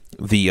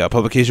 The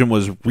publication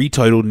was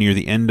retitled near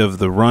the end of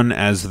the run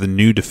as The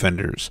New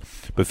Defenders,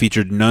 but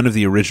featured none of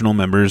the original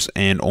members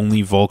and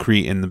only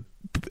Valkyrie and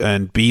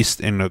Beast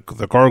and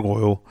the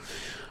Gargoyle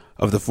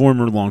of the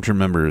former long-term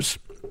members.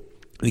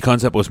 The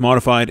concept was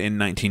modified in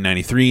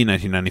 1993 and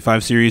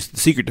 1995 series, The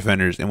Secret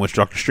Defenders, in which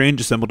Doctor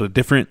Strange assembled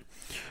different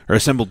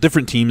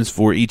teams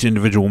for each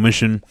individual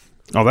mission.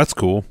 Oh, that's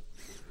cool.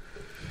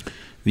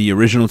 The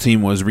original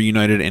team was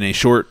reunited in a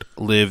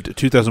short-lived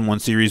 2001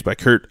 series by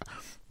Kurt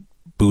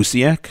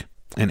Busiek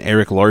and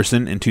Eric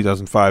Larson. In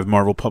 2005,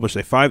 Marvel published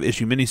a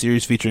 5-issue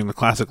miniseries featuring the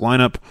classic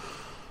lineup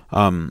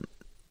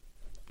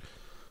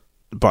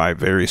by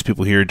various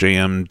people here: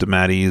 J.M.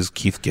 DeMatteis,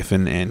 Keith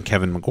Giffen, and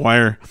Kevin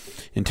Maguire.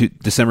 In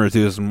December of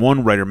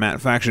 2001, writer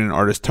Matt Fraction and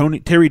artist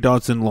Terry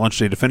Dodson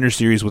launched a Defender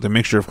series with a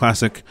mixture of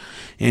classic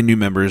and new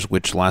members,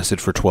 which lasted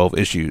for 12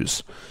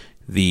 issues.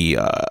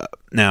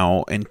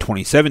 Now, in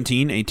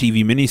 2017, a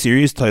TV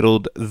miniseries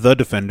titled The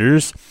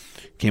Defenders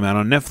came out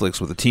on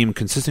Netflix with a team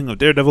consisting of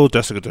Daredevil,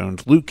 Jessica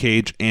Jones, Luke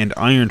Cage, and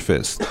Iron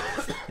Fist.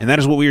 And that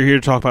is what we are here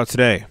to talk about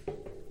today.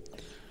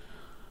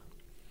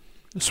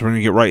 So we're going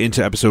to get right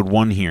into episode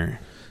 1 here.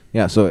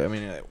 Yeah, so, I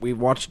mean, we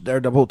watched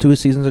Daredevil, 2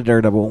 seasons of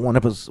Daredevil,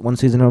 one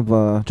season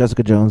of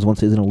Jessica Jones, 1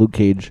 season of Luke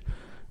Cage,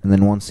 and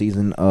then 1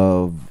 season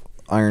of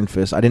Iron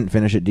Fist. I didn't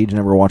finish it. Deej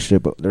never watched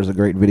it, but there's a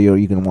great video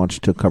you can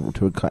watch to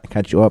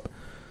catch you up.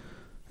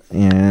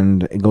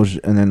 And it goes,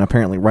 and then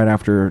apparently right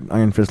after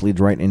Iron Fist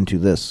leads right into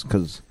this,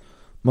 because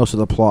most of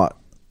the plot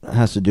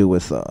has to do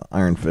with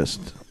Iron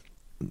Fist.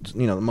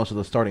 Most of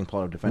the starting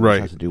plot of Defenders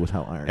has to do with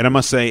how Iron. And I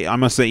must say,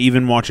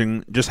 even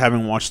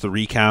having watched the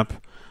recap,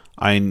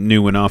 I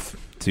knew enough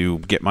to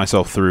get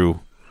myself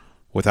through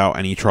without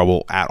any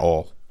trouble at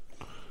all.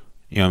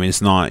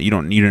 It's not, you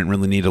didn't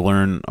really need to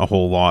learn a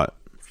whole lot.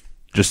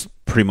 Just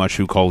pretty much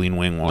who Colleen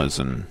Wing was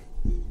and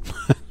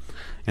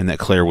and that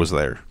Claire was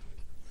there.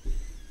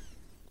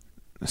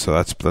 So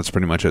that's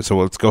pretty much it. So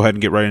let's go ahead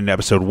and get right into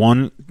episode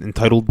 1,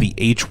 entitled The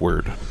H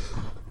Word.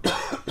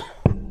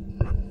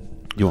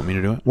 You want me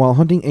to do it? While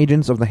hunting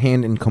agents of the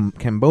Hand in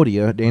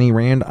Cambodia, Danny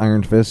Rand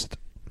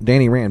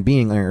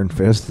being Iron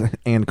Fist,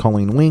 and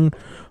Colleen Wing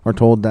are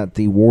told that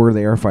the war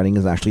they are fighting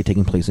is actually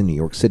taking place in New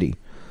York City.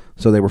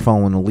 So they were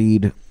following a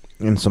lead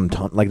in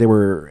they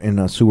were in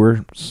a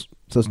sewer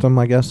system,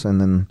 I guess, and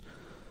then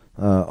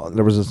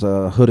there was this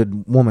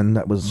hooded woman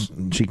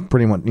she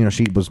pretty much,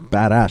 she was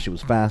badass, she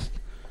was fast.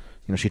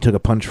 She took a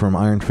punch from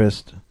Iron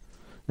Fist,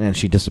 and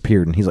she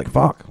disappeared. And he's like,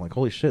 "Fuck!" Like,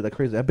 holy shit, that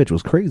bitch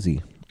was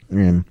crazy.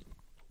 And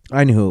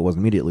I knew who it was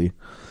immediately.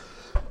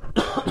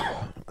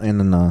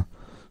 And then,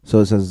 so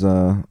it says,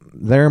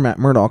 there, Matt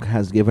Murdock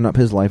has given up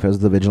his life as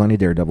the vigilante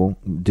Daredevil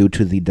due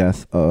to the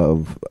death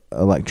of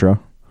Elektra,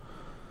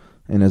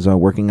 and is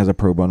working as a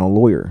pro bono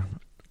lawyer.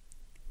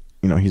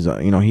 He's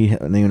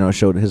he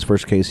showed his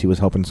first case. He was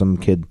helping some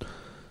kid.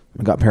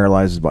 Got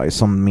paralyzed by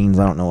some means.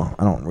 I don't know.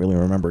 I don't really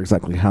remember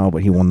exactly how,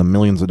 but he won the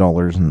millions of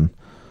dollars, and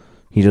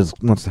He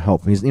just wants to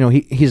help. He's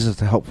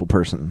just a helpful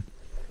person.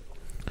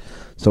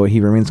 So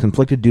he remains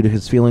conflicted due to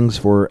his feelings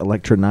for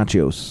Elektra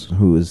Natchios,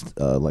 who is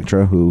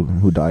Elektra,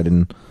 who died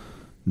in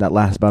that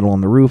last battle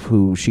on the roof.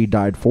 Who she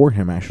died for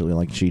him, actually.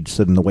 Like, she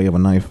stood in the way of a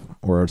knife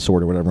or a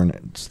sword or whatever, and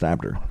it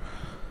stabbed her.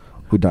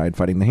 Who died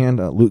fighting the Hand.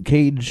 Luke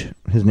Cage,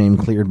 his name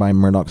cleared by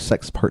Murdoch's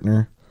sex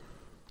partner.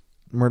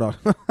 Murdoch.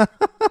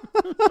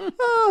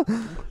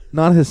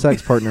 Not his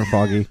sex partner,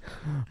 Foggy.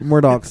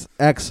 Murdoch's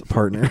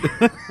ex-partner.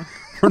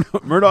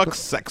 Murdoch's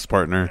sex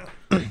partner.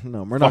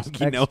 No, Murdoch's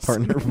Foggy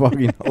ex-partner,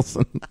 Foggy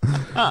Nelson.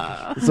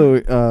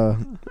 So,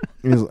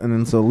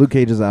 so Luke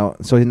Cage is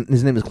out. So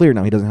his name is clear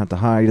now. He doesn't have to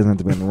hide. He doesn't have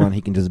to be on the run.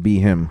 He can just be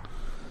him.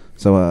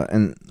 So,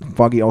 and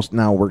Foggy also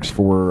now works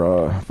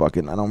for, I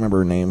don't remember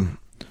her name.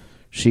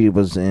 She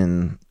was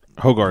in...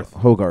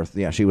 Hogarth,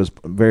 yeah. She was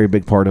a very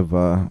big part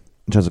of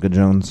Jessica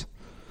Jones.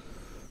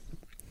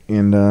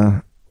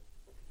 And,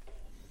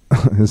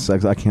 his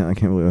sex, I can't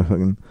believe it.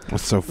 Fucking...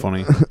 That's so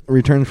funny.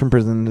 Returns from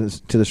prison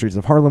to the streets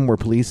of Harlem, where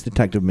police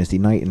detective Misty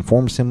Knight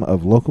informs him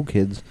of local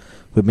kids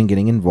who have been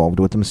getting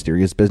involved with the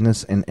mysterious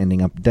business and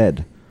ending up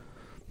dead.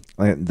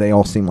 They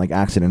all seem like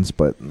accidents,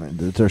 but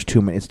there's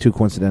too many. It's too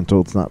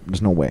coincidental.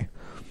 There's no way.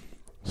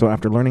 So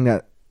after learning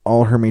that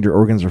all her major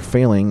organs are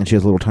failing and she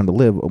has little time to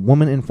live, a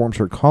woman informs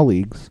her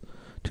colleagues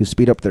to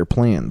speed up their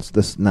plans.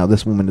 This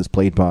woman is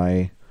played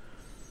by,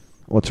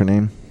 what's her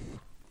name?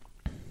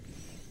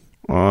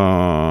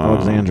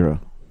 Alexandra.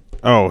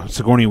 Oh,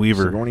 Sigourney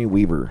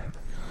Weaver.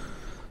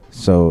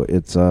 So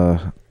it's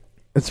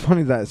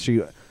funny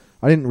that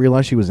I didn't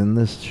realize she was in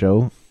this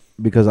show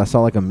because I saw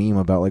like a meme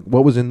about like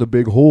what was in the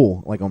big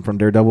hole, like from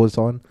Daredevil it's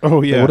on.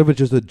 Oh yeah. Like, what if it's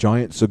just a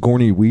giant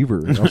Sigourney Weaver?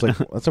 And I was like,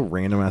 that's a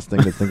random ass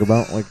thing to think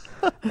about. Like,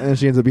 and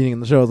she ends up being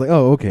in the show. I was like,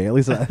 oh okay, at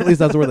least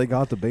that's where they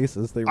got the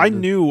basis. I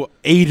knew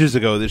ages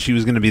ago that she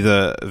was going to be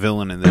the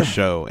villain in this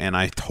show, and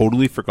I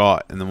totally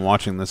forgot. And then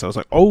watching this, I was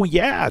like, oh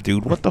yeah,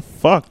 dude, what the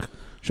fuck?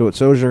 Show it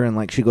Sozier, and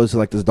like she goes to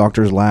like this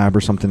doctor's lab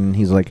or something, and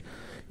he's like,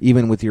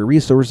 even with your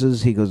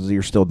resources, he goes,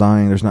 you're still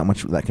dying. There's not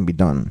much that can be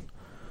done.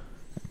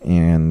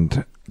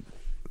 And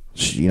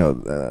she,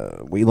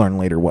 we learn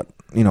later what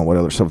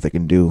other stuff they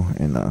can do,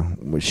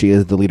 and she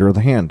is the leader of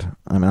the Hand.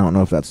 I mean, I don't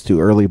know if that's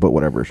too early, but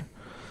whatever.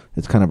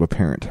 It's kind of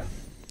apparent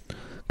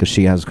because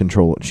she has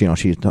control.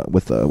 She's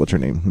with what's her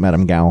name,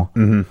 Madame Gao.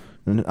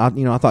 Mm-hmm.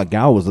 And I thought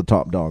Gao was the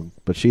top dog,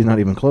 but she's not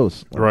even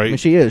close. Right? I mean,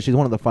 she is. She's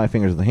one of the 5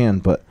 fingers of the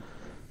Hand, but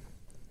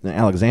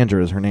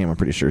Alexandra is her name. I'm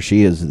pretty sure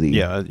she is the.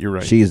 Yeah, you're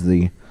right. She's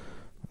the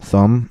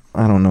thumb.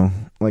 I don't know.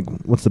 Like,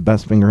 what's the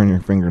best finger in your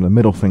finger? The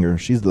middle finger.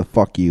 She's the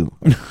fuck you.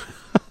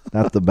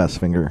 That's the best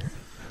finger.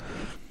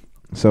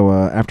 So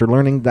after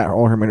learning that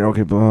all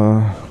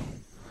her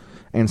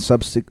and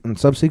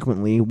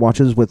subsequently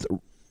watches with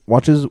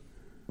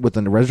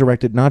the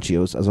resurrected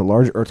Natchios as a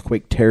large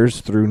earthquake tears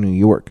through New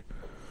York.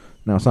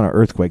 Now it's not an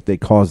earthquake. They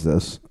caused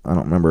this. I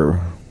don't remember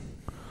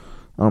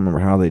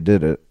how they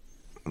did it.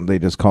 They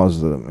just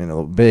caused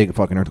a big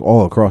fucking earthquake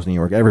all across New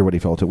York. Everybody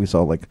felt it. We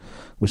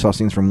saw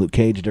scenes from Luke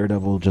Cage,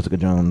 Daredevil, Jessica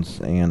Jones,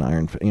 and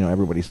Iron.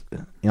 Everybody's.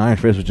 Iron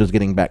Fist was just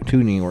getting back to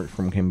New York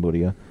from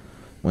Cambodia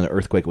when the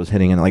earthquake was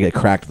hitting, and like it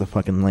cracked the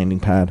fucking landing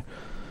pad.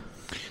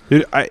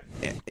 Dude,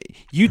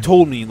 you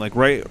told me like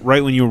right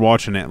when you were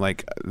watching it,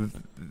 like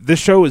this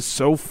show is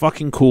so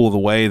fucking cool the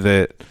way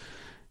that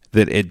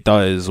it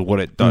does what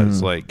it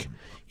does. Like,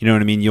 you know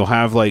what I mean? You'll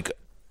have like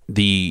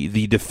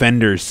the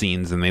Defender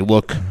scenes, and they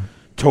look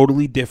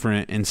totally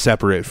different and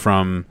separate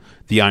from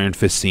the Iron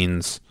Fist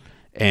scenes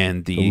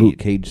and the Luke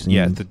Cage scenes.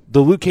 Yeah,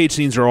 the Luke Cage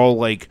scenes are all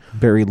like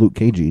very Luke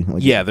Cagey.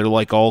 Like, yeah, they're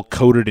like all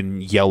coated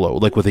in yellow,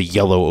 like with a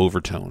yellow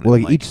overtone. Well,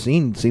 like each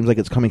scene seems like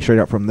it's coming straight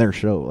out from their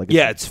show. Like,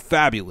 it's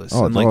fabulous.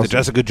 Oh, and like awesome. The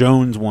Jessica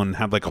Jones one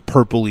had like a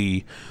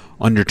purpley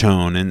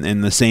undertone,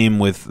 and the same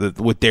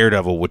with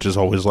Daredevil, which is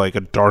always like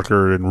a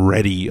darker and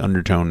reddy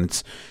undertone.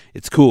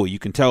 It's cool. You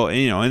can tell,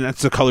 and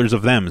that's the colors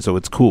of them, so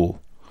it's cool.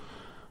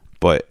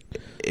 But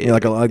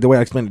like the way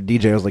I explained it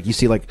to DJ, I was like, you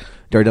see like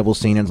Daredevil's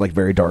scene is like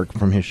very dark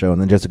from his show, and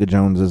then Jessica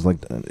Jones is like,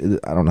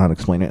 I don't know how to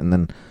explain it, and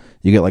then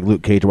you get like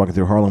Luke Cage walking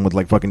through Harlem with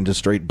like fucking just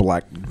straight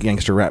black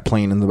gangster rap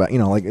playing in the back,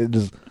 like it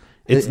just.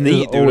 It's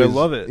neat, dude. I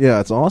love it. Yeah,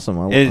 it's awesome.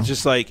 And it's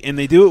just like, and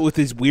they do it with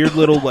these weird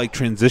little like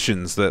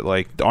transitions that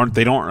like aren't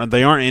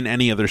in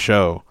any other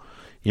show.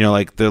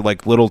 Like they're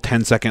like little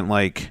 10-second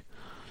like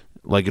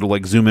it'll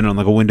like zoom in on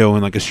like a window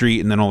in like a street,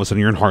 and then all of a sudden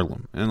you're in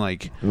Harlem, and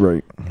like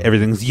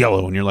everything's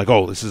yellow, and you're like,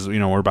 oh, this is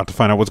we're about to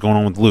find out what's going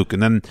on with Luke.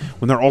 And then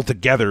when they're all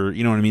together,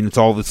 you know what I mean? It's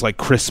all this like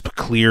crisp,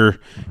 clear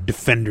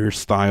Defender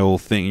style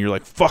thing. You're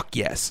like, fuck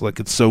yes, like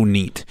it's so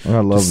neat.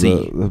 I love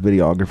the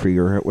videography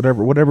or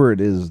whatever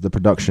it is, the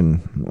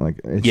production. Like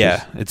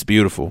it's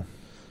beautiful.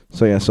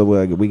 So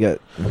we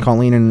get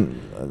Colleen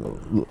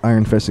and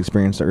Iron Fist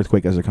experience the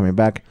earthquake as they're coming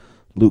back.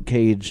 Luke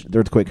Cage, the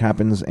earthquake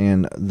happens,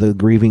 and the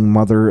grieving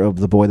mother of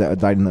the boy that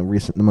died in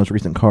the most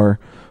recent car,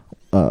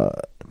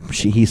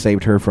 he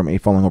saved her from a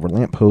falling over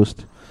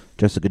lamppost.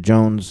 Jessica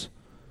Jones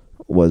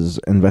was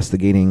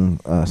investigating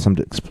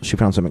she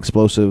found some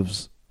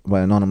explosives by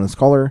an anonymous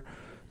caller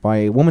by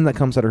a woman that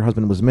comes that her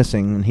husband was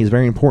missing, and he's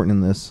very important in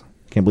this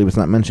Can't believe it's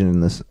not mentioned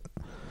in this.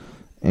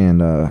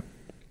 And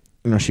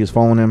she was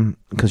following him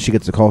because she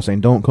gets a call saying,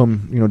 "Don't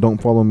come,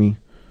 don't follow me."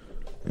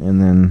 And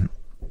then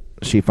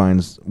she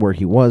finds where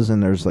he was,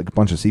 and there's like a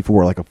bunch of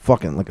C4, like a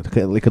fucking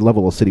they could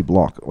level a city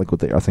block, like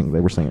what I think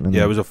they were saying. And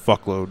it was a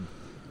fuckload.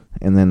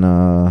 And then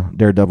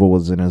Daredevil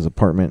was in his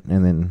apartment,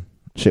 and then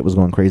shit was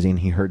going crazy, and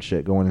he heard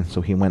shit going, and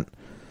so he went.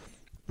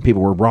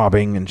 People were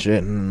robbing and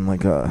shit, and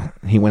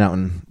he went out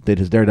and did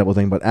his Daredevil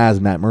thing, but as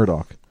Matt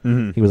Murdock.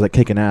 Mm-hmm. He was like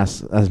kicking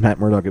ass as Matt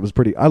Murdock. It was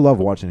pretty. I love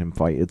watching him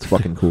fight. It's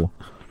fucking cool.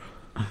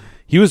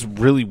 He was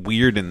really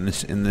weird in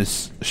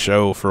this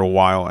show for a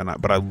while,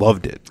 but I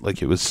loved it.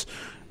 Like, it was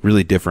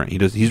really different.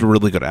 He's a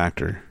really good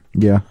actor.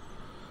 Yeah,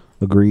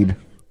 agreed.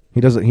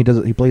 He does it.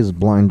 He plays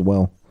blind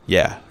well.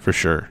 Yeah, for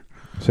sure.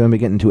 So then we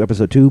get into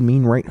episode 2,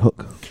 Mean Right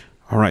Hook.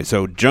 All right,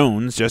 so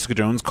Jessica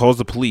Jones calls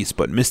the police,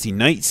 but Misty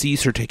Knight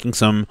sees her taking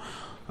some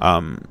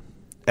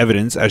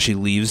evidence as she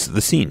leaves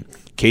the scene.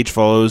 Cage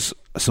follows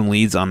some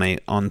leads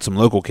on some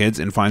local kids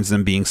and finds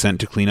them being sent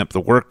to clean up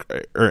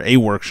a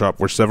workshop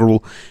where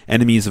several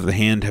enemies of the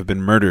Hand have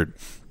been murdered.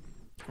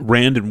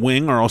 Rand and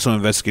Wing are also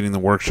investigating the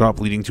workshop,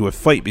 leading to a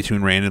fight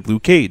between Rand and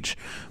Luke Cage,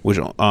 which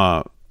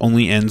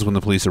only ends when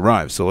the police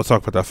arrive. So let's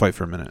talk about that fight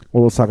for a minute.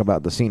 Well, let's talk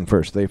about the scene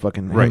first.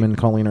 Him and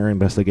Colleen are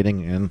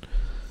investigating, and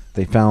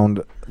they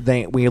found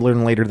we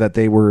learn later that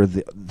they were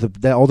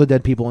all the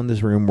dead people in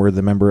this room were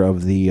the member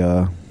of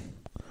the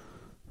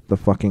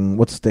fucking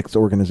what's Stick's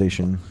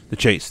organization? The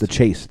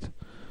Chaste.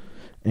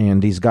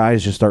 And these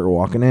guys just start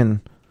walking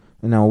in.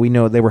 And now we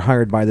know they were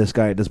hired by this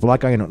guy. This black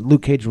guy,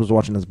 Luke Cage was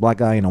watching this black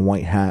guy in a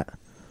white hat,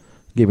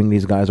 giving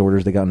these guys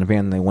orders. They got in the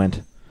van and they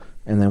went.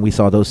 And then we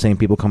saw those same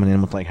people coming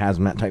in with like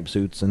hazmat type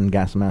suits and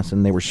gas masks,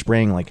 and they were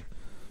spraying like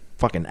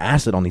fucking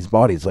acid on these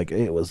bodies. Like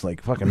it was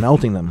like fucking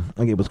melting them.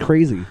 Like it was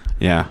crazy.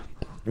 Yeah.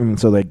 And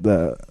so like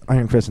the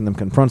Iron Fist in them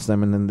confronts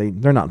them, and then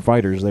they're not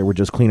fighters. They were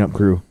just cleanup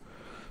crew.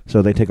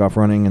 So they take off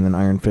running, and then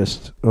Iron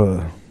Fist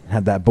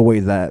had that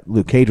boy that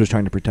Luke Cage was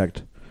trying to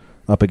protect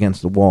up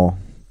against the wall,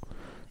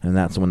 and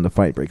that's when the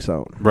fight breaks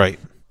out. Right.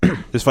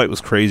 This fight was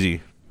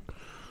crazy.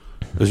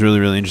 It was really,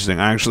 really interesting.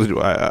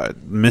 I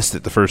missed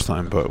it the first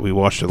time, but we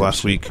watched it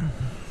last week.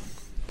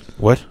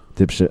 What?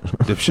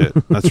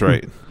 Dipshit. That's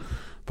right.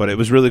 But it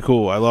was really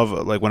cool. I love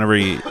like whenever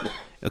he,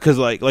 because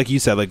like you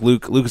said, like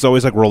Luke is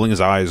always like rolling his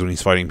eyes when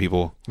he's fighting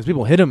people. Because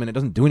people hit him and it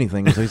doesn't do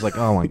anything, so he's like,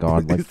 oh my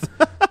god, like.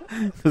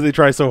 Because they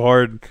try so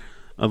hard.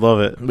 I love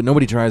it. But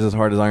nobody tries as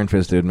hard as Iron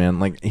Fist did, man.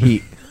 Like he,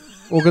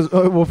 first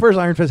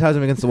Iron Fist has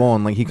him against the wall,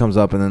 and like he comes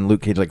up, and then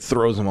Luke Cage like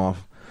throws him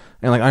off,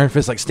 and like Iron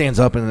Fist like stands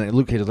up, and then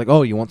Luke Cage is like,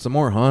 "Oh, you want some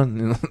more, huh?"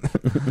 And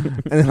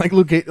then like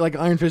Luke Cage, like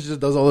Iron Fist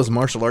just does all this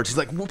martial arts. He's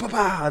like,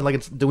 "Whoop-a-pa," like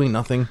it's doing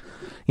nothing.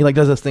 He like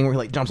does this thing where he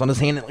like jumps on his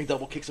hand and like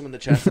double kicks him in the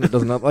chest, and it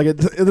does not like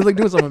it's like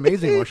doing some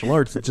amazing martial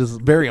arts. It's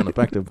just very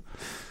ineffective.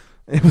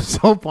 It was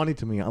so funny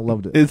to me. I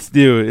loved it.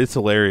 It's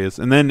hilarious.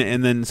 And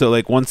then so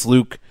like once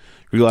Luke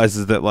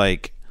realizes that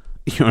like,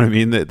 you know what I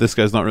mean, that this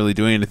guy's not really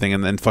doing anything,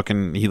 and then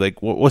fucking he like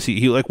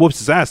he like whoops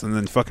his ass and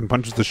then fucking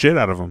punches the shit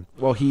out of him.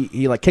 Well,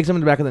 he like kicks him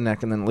in the back of the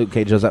neck, and then Luke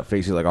Cage does that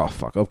face. He's like, oh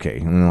fuck, okay,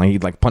 and then like, he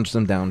like punches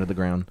him down to the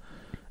ground.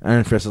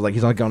 Iron Fist is like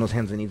he's like on his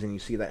hands and knees, and you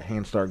see that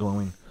hand start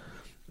glowing,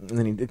 and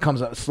then it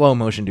comes out slow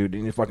motion, dude,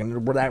 and he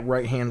fucking that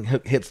right hand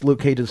hits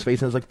Luke Cage's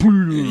face, and it's like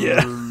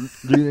yeah,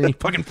 and he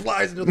fucking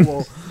flies into the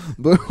wall.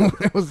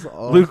 It was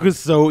awesome. Luke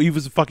was he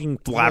was fucking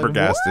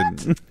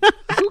flabbergasted.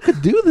 Like, who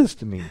could do this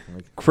to me?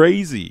 Like,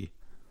 crazy.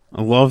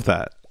 I love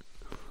that.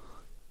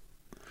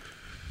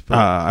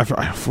 Where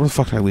the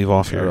fuck did I leave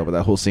off here? But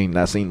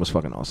that scene was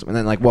fucking awesome. And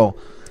then like,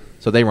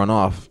 so they run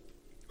off.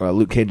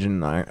 Luke Cage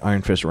and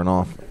Iron Fist run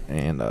off,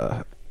 and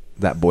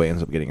that boy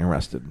ends up getting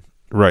arrested.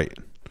 Right.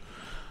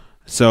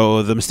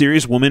 So the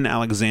mysterious woman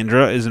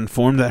Alexandra is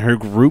informed that her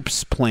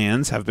group's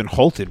plans have been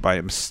halted by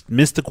a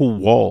mystical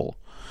wall.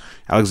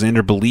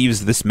 Alexandra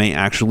believes this may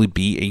actually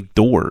be a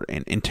door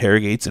and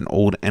interrogates an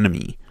old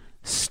enemy,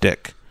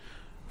 Stick,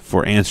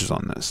 for answers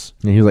on this.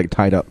 Yeah, he was like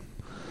tied up.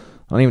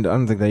 I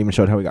don't think they even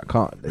showed how he got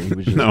caught. He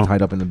was just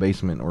tied up in the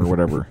basement or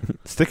whatever.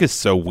 Stick is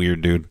so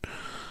weird, dude.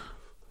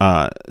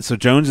 So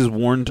Jones is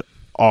warned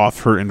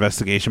off her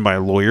investigation by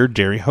a lawyer,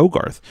 Jerry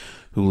Hogarth,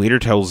 who later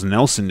tells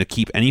Nelson to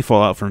keep any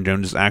fallout from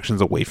Jones's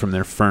actions away from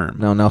their firm.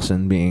 Now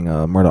Nelson being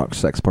Murdoch's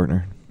sex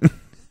partner.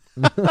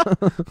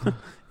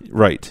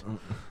 Right.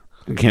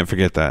 I can't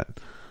forget that.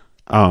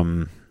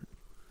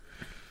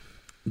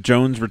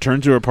 Jones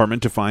returned to her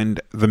apartment to find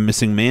the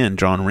missing man,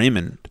 John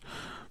Raymond.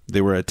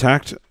 They were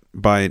attacked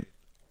by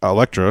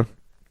Elektra,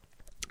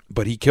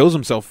 but he kills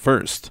himself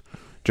first.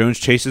 Jones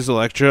chases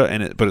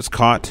Elektra, but is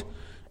caught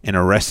and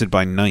arrested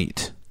by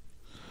Knight.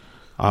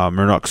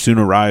 Murdoch soon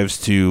arrives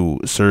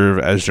to serve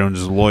as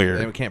Jones's lawyer.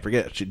 And we can't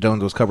forget,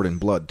 Jones was covered in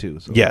blood too.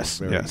 So yes.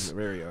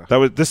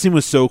 This scene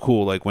was so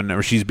cool. Like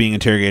whenever she's being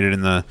interrogated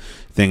in the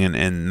thing,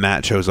 and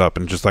Matt shows up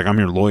and just like, I'm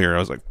your lawyer. I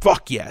was like,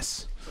 fuck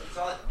yes.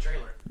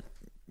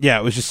 Yeah,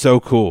 it was just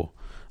so cool.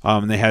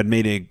 They had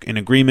made an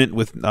agreement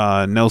with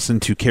Nelson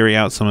to carry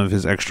out some of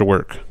his extra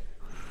work.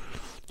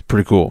 It's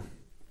pretty cool.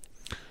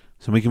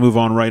 So we can move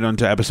on right on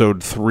to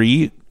episode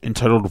 3,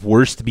 entitled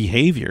Worst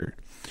Behavior.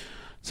 It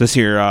says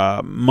here,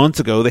 months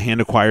ago, the Hand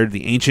acquired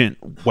the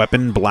ancient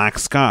weapon Black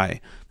Sky,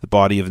 the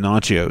body of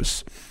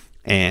Nachios.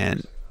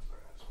 And,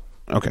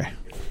 okay.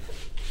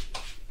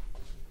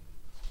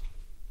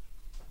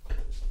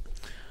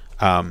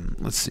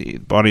 Let's see.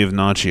 Body of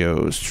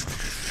Nachios.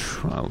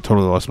 I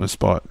totally lost my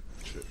spot.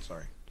 Shit,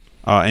 sorry.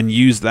 And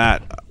use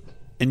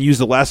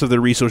the last of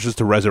their resources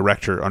to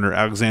resurrect her under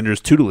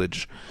Alexander's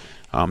tutelage.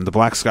 The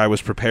Black Sky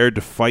was prepared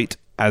to fight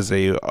as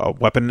a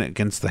weapon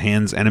against the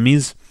Hand's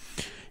enemies.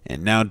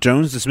 And now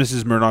Jones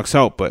dismisses Murdoch's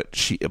help, but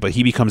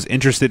he becomes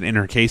interested in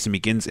her case and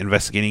begins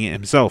investigating it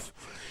himself.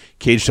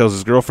 Cage tells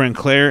his girlfriend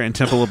Claire and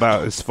Temple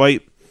about his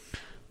fight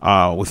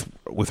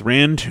with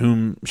Rand,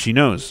 whom she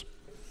knows.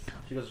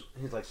 She goes,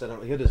 he's like,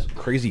 he had this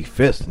crazy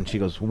fist, and she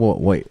goes,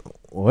 wait,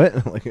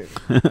 what? Like,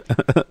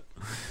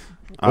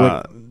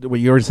 what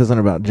you already said something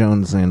about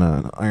Jones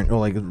and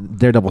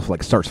Daredevil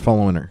like starts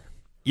following her.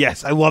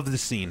 Yes, I love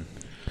this scene.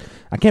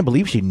 I can't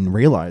believe she didn't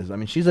realize. I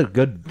mean, she's a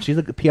good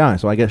PI,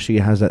 so I guess she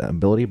has that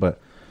ability.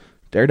 But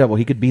Daredevil,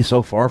 he could be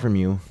so far from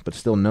you, but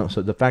still know.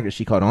 So the fact that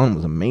she caught on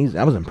was amazing.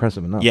 That was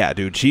impressive enough. Yeah,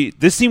 dude.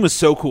 This scene was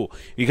so cool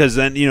because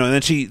then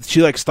then she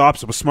like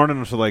stops. Was smart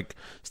enough to like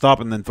stop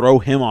and then throw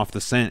him off the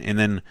scent, and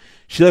then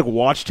she like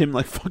watched him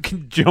like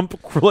fucking jump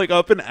like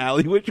up an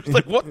alleyway. She was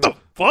like, "What the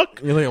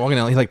fuck?" You're like walking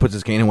out. He like puts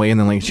his cane away, and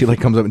then like she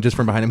like comes up and just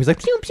from behind him, he's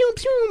like pew pew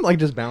pew, like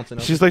just bouncing.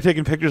 Up. She's like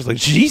taking pictures. Like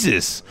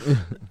Jesus,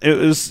 it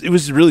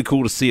was really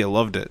cool to see. I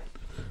loved it.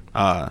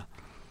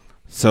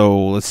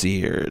 So let's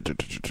see here.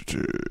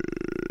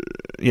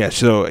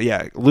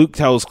 Luke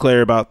tells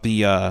Claire about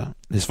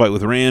his fight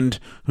with Rand,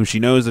 who she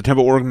knows. The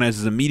Temple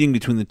organizes a meeting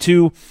between the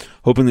two,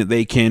 hoping that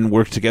they can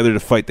work together to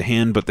fight the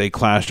Hand, but they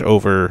clashed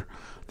over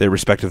their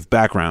respective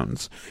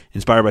backgrounds.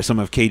 Inspired by some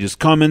of Cage's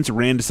comments,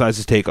 Rand decides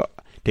to take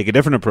a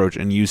different approach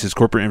and use his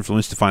corporate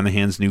influence to find the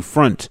Hand's new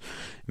front,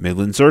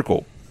 Midland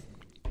Circle.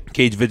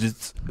 Cage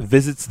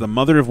visits the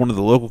mother of one of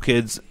the local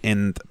kids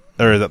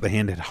that the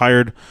Hand had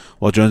hired,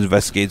 while Jones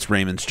investigates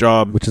Raymond's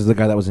job, which is the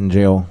guy that was in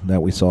jail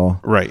that we saw.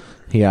 Right.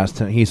 He asked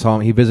him. He saw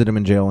him. He visited him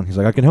in jail, and he's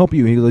like, "I can help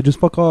you." He's like, "Just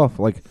fuck off."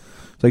 Like,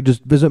 it's like,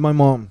 "Just visit my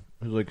mom."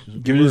 He's like,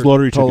 "Give me his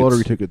lottery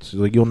tickets." He's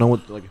like, "You'll know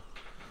what." Like,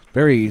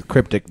 very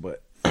cryptic,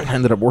 but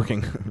ended up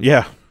working.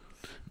 Yeah,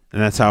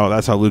 and that's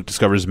how Luke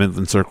discovers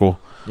Midland Circle.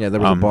 Yeah, there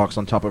was a box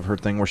on top of her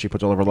thing where she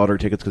puts all of her lottery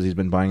tickets because he's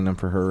been buying them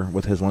for her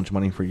with his lunch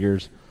money for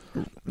years,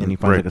 and he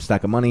finds like a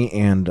stack of money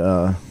and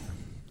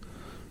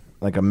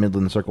like a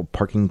Midland Circle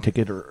parking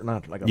ticket or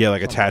not like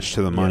attached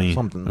to the money. Yeah,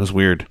 something. It was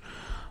weird.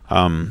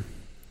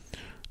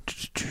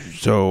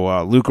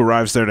 So Luke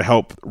arrives there to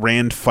help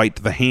Rand fight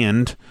the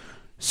Hand,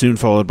 soon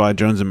followed by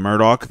Jones and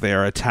Murdoch. They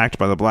are attacked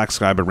by the Black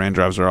Sky, but Rand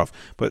drives her off.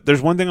 But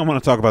there's one thing I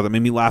want to talk about that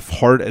made me laugh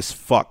hard as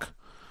fuck.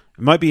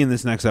 It might be in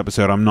this next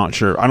episode. I'm not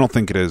sure. I don't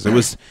think it is. It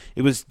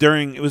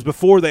was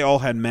before they all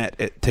had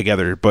met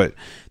together. But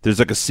there's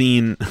like a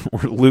scene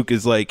where Luke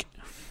is like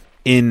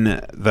in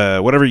the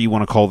whatever you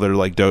want to call their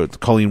like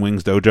Colleen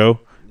Wing's dojo,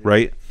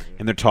 right?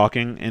 And they're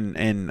talking,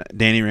 and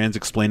Danny Rand's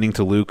explaining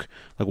to Luke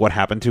like what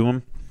happened to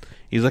him.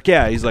 He's like,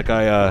 I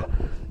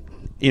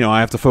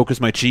have to focus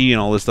my chi and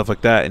all this stuff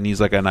like that. And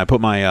he's like, and I put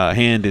my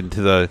hand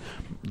into the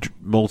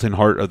molten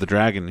heart of the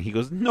dragon. He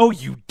goes, "No,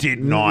 you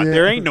did not. Yeah.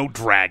 There ain't no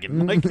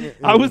dragon." Like,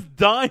 I was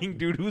dying,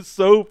 dude. It was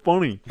so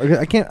funny.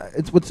 I can't.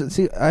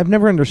 See, I've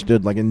never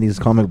understood like in these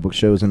comic book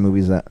shows and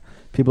movies that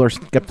people are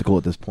skeptical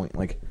at this point.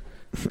 Like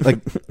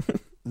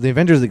the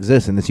Avengers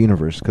exist in this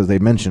universe because they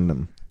mentioned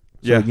them.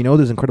 So,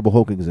 there's Incredible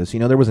Hulk exists.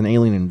 There was an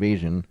alien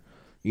invasion.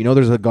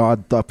 There's a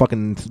god,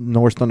 fucking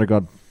Norse thunder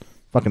god,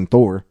 fucking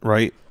Thor.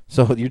 Right.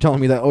 So you're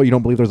telling me that you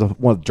don't believe there's a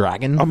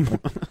dragon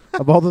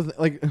of all the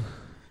like.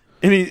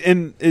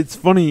 And it's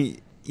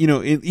funny,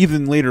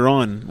 even later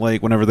on,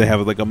 like whenever they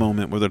have like a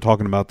moment where they're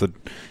talking about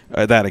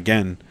that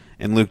again,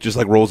 and Luke just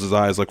like rolls his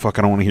eyes like, "Fuck,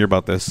 I don't want to hear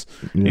about this."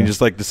 Yeah. He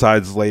just like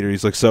decides later.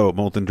 He's like, "So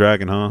molten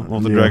dragon, huh?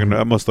 Molten dragon,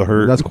 that must have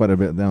hurt." That's quite a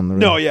bit down the road.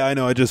 No, yeah, I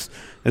know.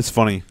 It's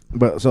funny.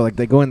 But so like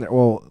they go in there.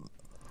 Well,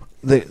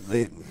 they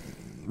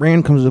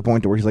Rand comes to the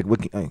point where he's like,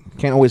 I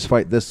can't always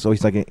fight this, so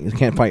he's like, he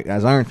can't fight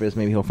as Iron Fist.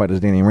 Maybe he'll fight as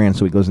Danny Rand.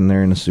 So he goes in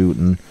there in a suit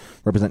and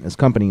represent his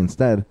company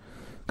instead,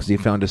 because he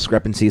found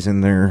discrepancies in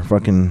their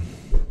fucking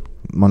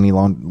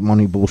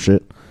money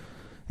bullshit.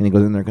 And he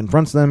goes in there,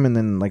 confronts them, and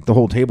then like the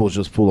whole table is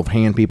just full of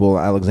Hand people.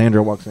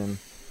 Alexandra walks in,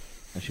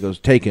 and she goes,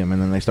 "Take him,"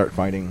 and then they start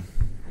fighting.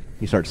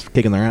 He starts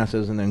kicking their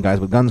asses, and then guys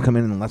with guns come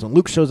in, and that's when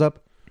Luke shows up,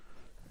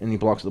 and he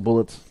blocks the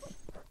bullets.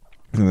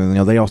 And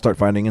then they all start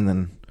fighting, and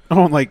then.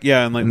 Oh,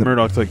 and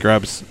Murdoch like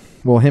grabs.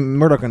 Well,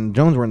 Murdoch and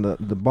Jones were in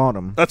the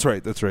bottom. That's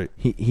right.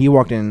 He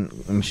walked in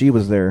and she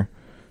was there.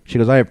 She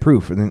goes, "I have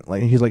proof." And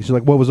then she's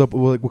like, "What was up?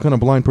 Like, what kind of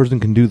blind person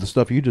can do the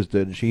stuff you just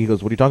did?" And he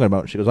goes, "What are you talking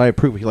about?" She goes, "I have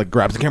proof." He like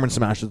grabs the camera and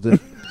smashes it.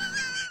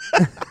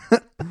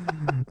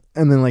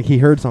 And then like he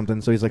heard something,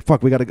 so he's like,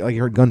 "Fuck, we gotta." Like, he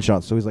heard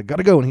gunshots, so he's like,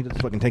 "Gotta go," and he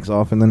just fucking takes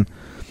off. And then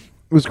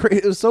it was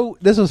crazy.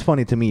 This was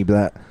funny to me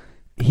that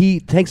he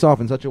takes off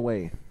in such a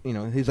way. You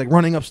know, he's like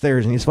running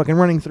upstairs and he's fucking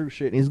running through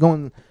shit. And he's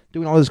doing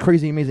all this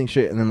crazy, amazing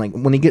shit. And then like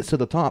when he gets to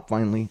the top,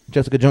 finally,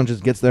 Jessica Jones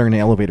just gets there in the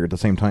elevator at the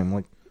same time.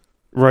 Like,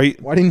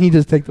 right? Why didn't he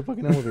just take the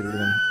fucking elevator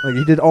then? Like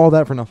he did all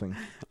that for nothing.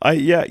 I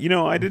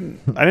didn't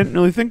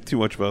really think too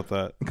much about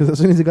that. Because as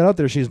soon as he got out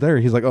there, she's there.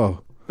 He's like,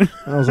 oh. And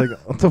I was like,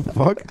 what the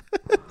fuck?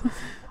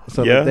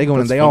 So Yeah, like, they go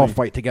in and that's they all funny.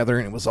 fight together,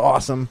 and it was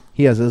awesome.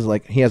 He has her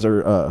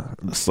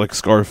It's like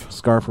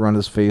scarf. around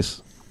his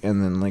face,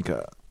 and then like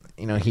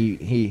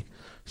he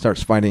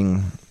starts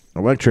fighting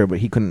Elektra, but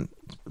he couldn't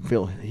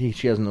feel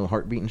she has no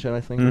heartbeat and shit,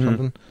 I think, or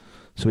something.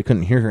 So he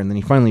couldn't hear her, and then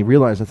he finally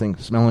realized, I think,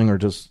 smelling or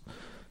just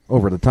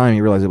over the time,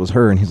 he realized it was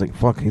her, and he's like,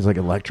 fuck, he's like,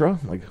 Elektra?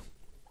 Like,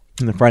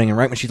 and they're fighting, and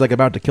right when she's like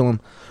about to kill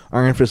him,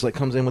 Iron Fist like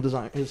comes in with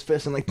his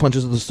fist and like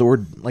punches the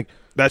sword, like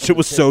That shit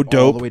was so all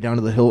dope. the way down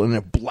to the hill, and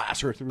it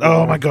blasts her through the Oh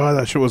wall. my god,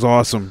 that shit was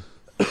awesome.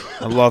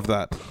 I love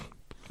that.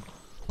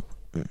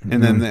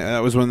 And then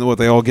that was when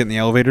they all get in the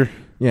elevator.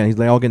 Yeah,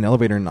 they all get in the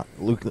elevator, and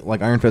Luke,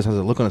 like Iron Fist has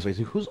a look on his face.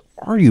 Who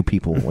are you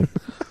people? Like,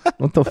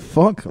 what the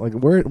fuck? Like,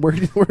 where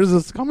is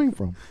this coming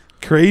from?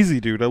 Crazy,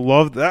 dude. I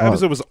loved that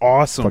episode. Was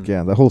awesome. Fuck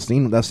yeah,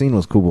 that scene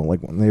was cool.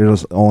 Like when they're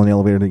just all in the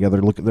elevator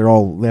together. They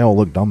all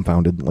look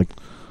dumbfounded. Like,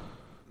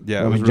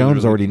 Yeah, I it was mean, really, Jones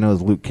really already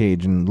knows Luke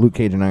Cage, and Luke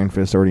Cage and Iron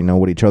Fist already know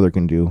what each other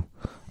can do.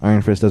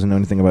 Iron Fist doesn't know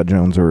anything about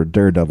Jones or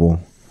Daredevil,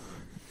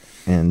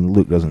 and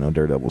Luke doesn't know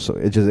Daredevil. So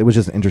it was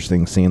just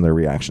interesting seeing their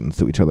reactions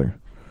to each other.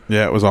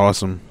 Yeah, it was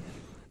awesome.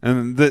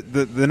 And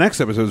the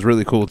next episode was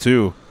really cool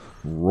too.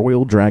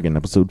 Royal Dragon,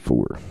 episode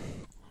 4.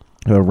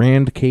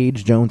 Rand,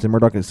 Cage, Jones, and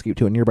Murdoch escape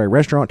to a nearby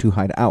restaurant to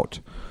hide out.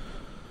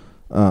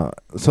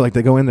 So like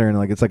they go in there and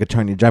like it's like a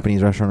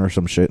Japanese restaurant or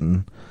some shit,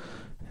 and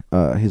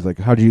he's like,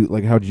 how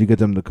did you get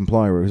them to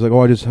comply? Or he's like,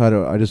 oh,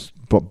 I just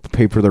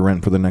paid for the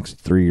rent for the next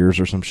 3 years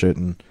or some shit,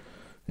 and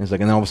he's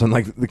like, and then all of a sudden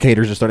like the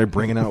caterers just started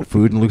bringing out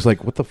food, and Luke's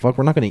like, what the fuck?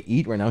 We're not going to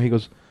eat right now. He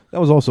goes, that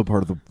was also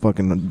part of the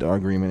fucking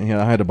agreement.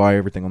 Yeah, I had to buy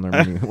everything on their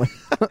menu.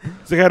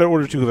 It's like I had to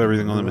order 2 of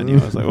everything on the menu.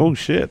 I was like, oh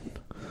shit.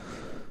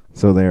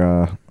 So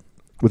they're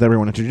with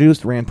everyone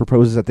introduced, Rand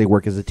proposes that they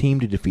work as a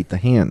team to defeat the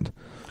Hand.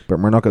 But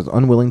Murdoch is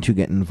unwilling to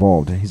get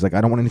involved. He's like,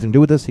 I don't want anything to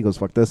do with this. He goes,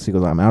 fuck this. He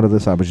goes, I'm out of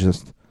this. I was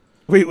just...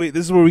 Wait,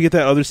 this is where we get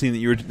that other scene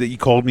that you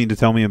called me to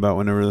tell me about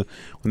when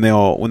they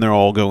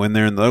all go in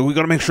there and they're like, we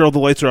got to make sure all the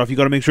lights are off. You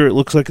got to make sure it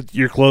looks like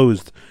you're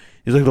closed.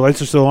 He's like, the lights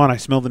are still on. I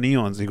smell the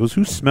neons. He goes,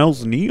 who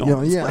smells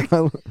neons? Yeah. Like,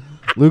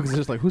 Luke's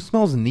just like, who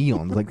smells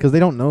neons? Like, because they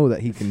don't know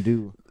that he can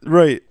do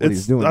right. what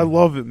he's doing. I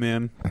love it,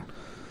 man.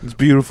 It's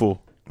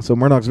beautiful. So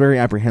Murdoch's very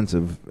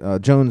apprehensive.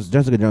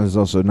 Jessica Jones is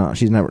also not.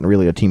 She's not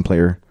really a team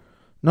player.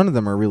 None of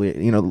them are really.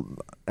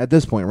 At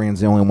this point,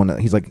 Rand's the only one that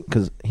he's like,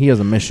 because he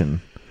has a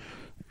mission.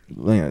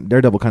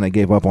 Daredevil kind of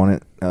gave up on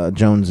it.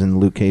 Jones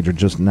and Luke Cage are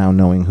just now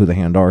knowing who the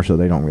Hand are, so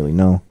they don't really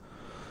know.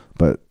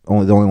 But the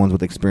only ones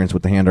with experience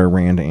with the Hand are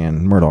Rand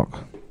and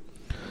Murdoch.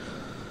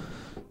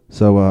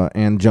 So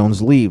and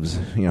Jones leaves.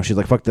 She's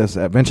like, fuck this.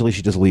 Eventually,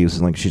 she just leaves.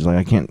 And she's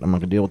like, I'm not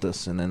gonna deal with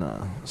this. And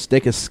then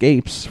Stick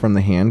escapes from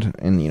the Hand,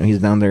 and he's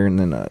down there. And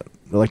then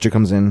Elektra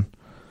comes in,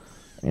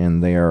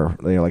 and they're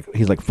like,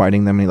 he's like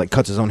fighting them, and he like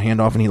cuts his own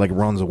hand off, and he like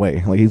runs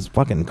away. Like he's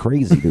fucking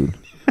crazy, dude.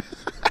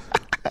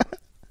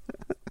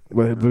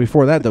 But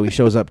before that, though, he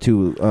shows up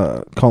to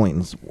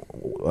Colleen's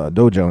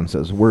dojo and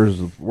says,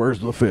 "Where's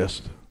the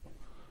fist?"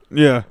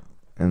 Yeah.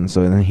 And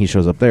so then he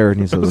shows up there, and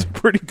he That was says, a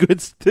pretty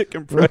good Stick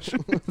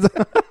impression.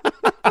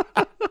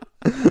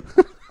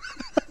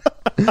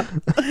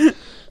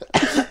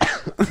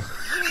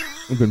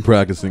 I've been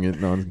practicing it.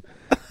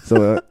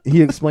 So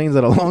he explains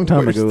that a long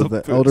time Where's ago,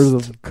 the the elders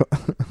of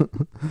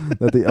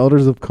that the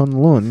elders of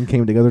Kunlun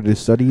came together to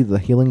study the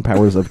healing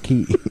powers of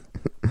Ki.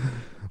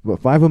 But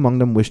 5 among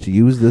them wished to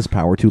use this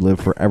power to live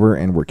forever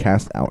and were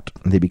cast out.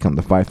 They become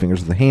the 5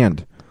 fingers of the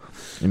Hand,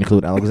 and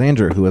include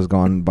Alexandra, who has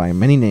gone by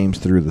many names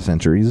through the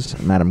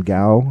centuries, Madame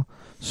Gao,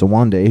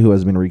 Sawande, who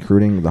has been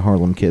recruiting the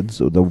Harlem Kids,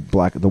 so the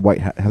white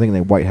hat, I think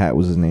the white hat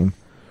was his name,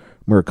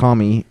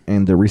 Murakami,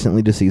 and the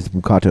recently deceased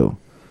Bakuto.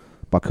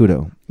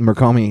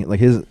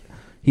 Murakami,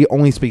 he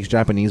only speaks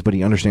Japanese, but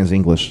he understands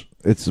English.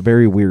 It's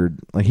very weird.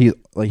 He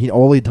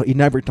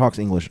never talks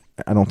English.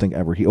 I don't think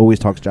ever. He always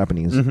talks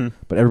Japanese. Mm-hmm.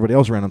 But everybody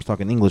else around him's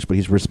talking English, but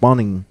he's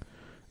responding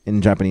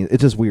in Japanese.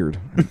 It's just weird.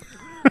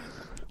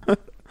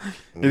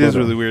 It is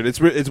really weird. It's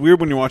weird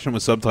when you're watching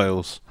with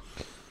subtitles.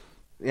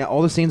 Yeah,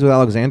 all the scenes with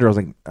Alexandra,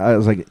 I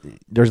was like,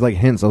 there's like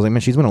hints. I was like,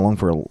 man, she's been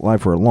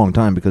alive for a long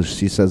time, because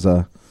she says,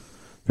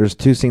 there's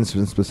 2 scenes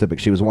in specific.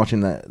 She was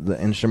watching the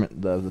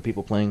instrument, the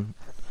people playing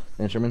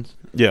the instruments.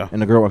 Yeah.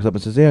 And the girl walks up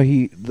and says, yeah,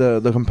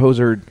 the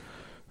composer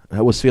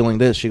was feeling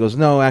this. She goes,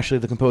 no, actually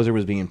the composer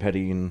was being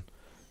petty and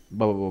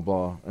blah, blah, blah,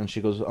 blah. And she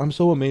goes, I'm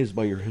so amazed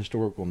by your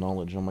historical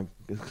knowledge. I'm like,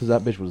 because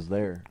that bitch was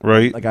there.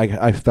 Right. Like,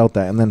 I felt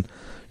that. And then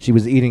she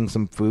was eating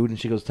some food, and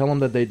she goes, tell them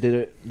that they did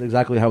it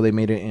exactly how they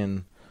made it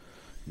in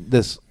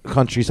this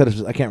country. She said,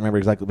 I can't remember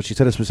exactly, but she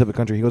said a specific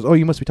country. He goes, oh,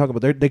 you must be talking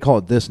about, they call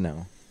it this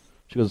now.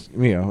 She goes,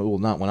 yeah, well,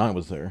 not when I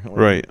was there.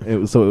 Right. There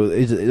was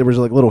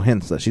like little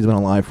hints that she's been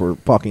alive for a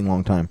fucking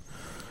long time.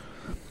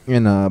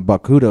 And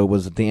Bakudo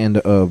was at the end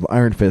of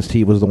Iron Fist.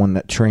 He was the one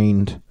that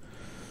trained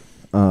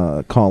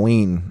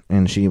Colleen,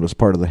 and she was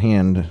part of the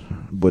Hand,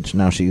 which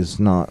now she's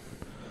not.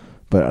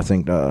 But I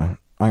think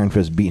Iron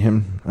Fist beat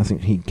him. I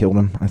think he killed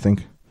him, I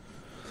think.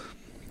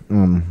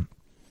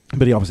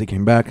 But he obviously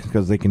came back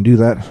because they can do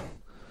that.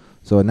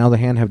 So now the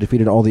Hand have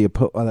defeated all the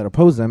that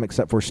oppose them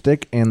except for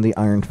Stick and the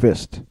Iron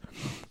Fist.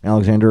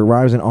 Alexander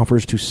arrives and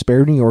offers to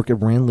spare New York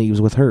if Rand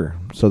leaves with her.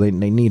 So they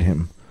need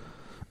him.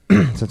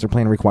 Since their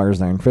plan requires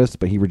the Iron Fist,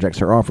 but he rejects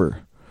her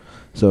offer.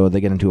 So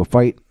they get into a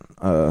fight.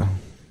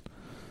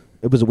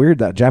 It was weird,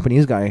 that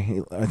Japanese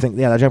guy,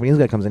 that Japanese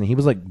guy comes in and he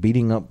was like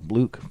beating up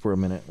Luke for a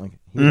minute. Like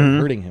he was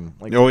like, hurting him.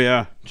 Like, oh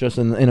yeah. Just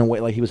in a way,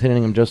 like he was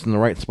hitting him just in the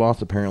right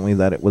spots apparently,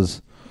 that it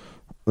was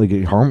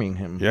like harming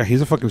him. Yeah,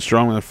 he's a fucking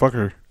strong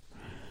motherfucker.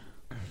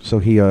 So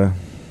he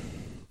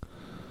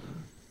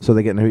so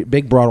they get in a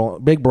big brawl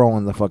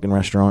in the fucking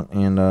restaurant,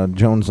 and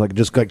Jones like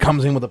just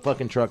comes in with a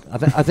fucking truck.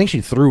 I think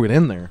she threw it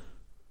in there.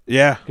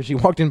 Yeah, because she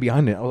walked in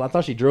behind it. I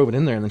thought she drove it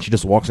in there, and then she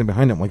just walks in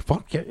behind him. Like,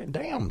 fuck yeah,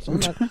 damn.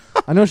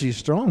 I know she's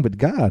strong, but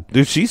God,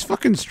 dude, she's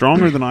fucking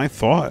stronger than I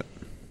thought,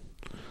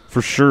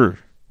 for sure.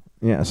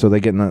 Yeah, so they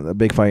get in a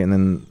big fight, and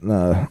then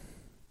the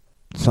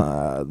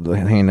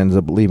Hand ends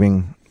up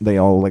leaving. They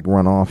all like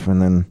run off,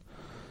 and then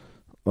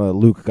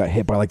Luke got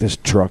hit by like this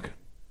truck,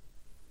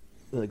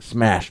 like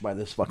smashed by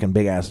this fucking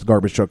big ass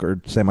garbage truck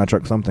or semi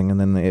truck something, and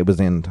then it was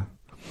the end.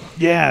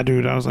 Yeah,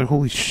 dude, I was like,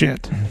 holy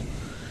shit.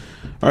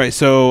 All right,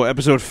 so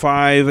episode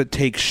 5,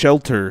 Take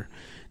Shelter.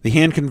 The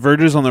Hand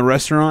converges on the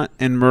restaurant,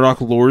 and Murdoch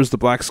lures the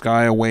Black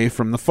Sky away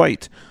from the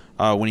fight.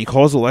 When he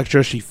calls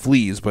Elektra, she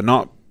flees, but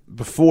not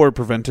before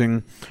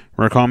preventing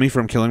Murakami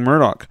from killing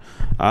Murdoch.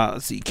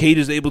 Cage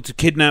is able to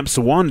kidnap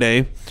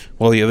Sawande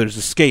while the others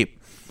escape.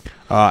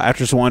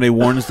 After Sawande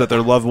warns that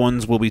their loved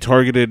ones will be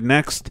targeted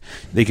next,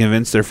 they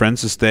convince their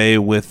friends to stay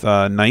with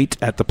Knight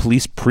at the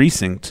police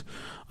precinct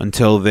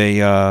until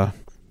they are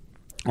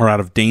out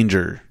of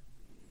danger.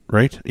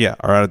 Right? Yeah,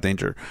 are out of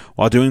danger.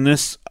 While doing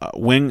this,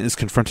 Wing is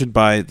confronted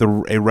by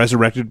a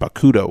resurrected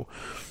Bakudo,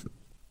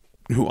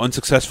 who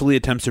unsuccessfully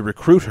attempts to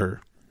recruit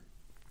her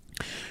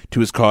to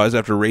his cause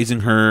after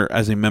raising her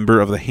as a member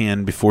of the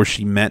Hand before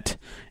she met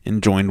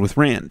and joined with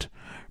Rand.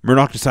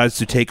 Murdoch decides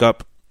to take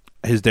up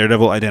his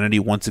Daredevil identity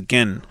once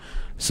again,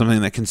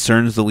 something that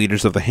concerns the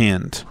leaders of the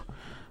Hand,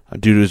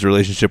 due to his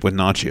relationship with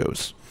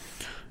Nachios.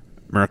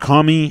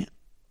 Murakami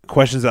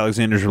questions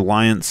Alexander's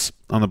reliance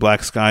on the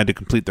Black Sky to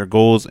complete their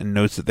goals and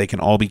notes that they can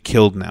all be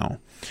killed now,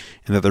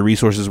 and that the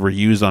resources were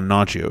used on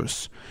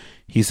Nachios.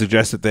 He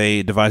suggests that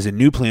they devise a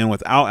new plan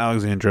without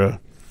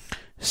Alexandra.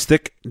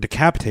 Stick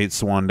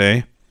decapitates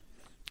Sawande,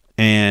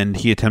 and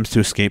he attempts to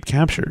escape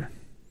capture.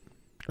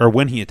 Or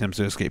when he attempts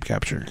to escape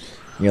capture.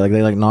 Yeah, like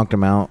they like knocked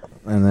him out,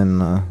 and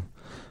then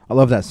I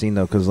love that scene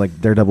though, because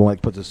like Daredevil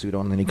like puts a suit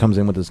on, and then he comes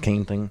in with his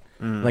cane thing,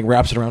 like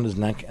wraps it around his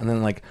neck, and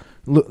then like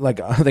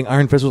I think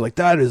Iron Fist was like,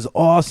 "That is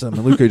awesome,"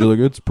 and Luke Cage was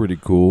like, "It's pretty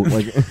cool."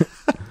 Like,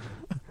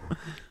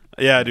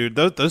 yeah, dude,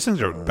 those things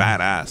are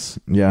badass.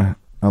 Yeah,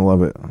 I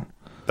love it.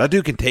 That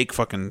dude can take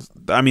fucking.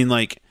 I mean,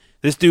 like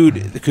this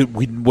dude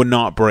would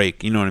not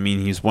break. You know what I mean?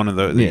 He's one of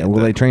the.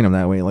 They train him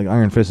that way. Like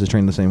Iron Fist is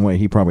trained the same way.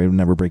 He probably would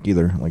never break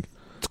either. Like,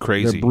 it's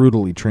crazy. They're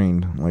brutally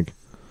trained. Like,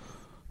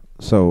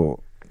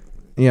 so.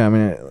 Yeah, I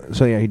mean,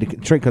 so yeah, he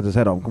straight cuts his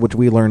head off, which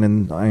we learned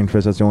in Iron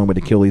Fist. That's the only way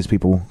to kill these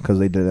people, because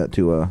they did that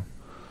to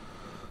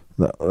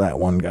that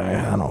one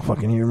guy. I don't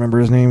fucking remember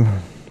his name,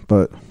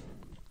 but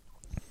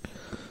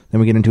then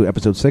we get into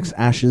episode 6,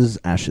 Ashes,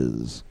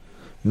 Ashes.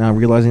 Now,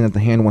 realizing that the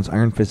Hand wants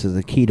Iron Fist as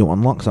the key to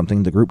unlock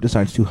something, the group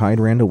decides to hide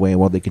Rand away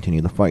while they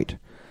continue the fight.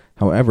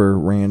 However,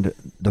 Rand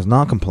does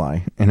not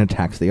comply and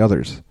attacks the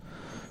others,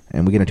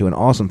 and we get into an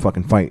awesome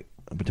fucking fight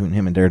between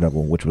him and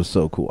Daredevil, which was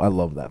so cool. I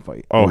love that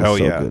fight. Oh, hell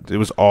so yeah. Good. It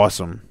was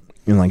awesome.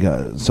 And like,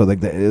 so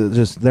like, it's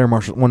just their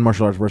one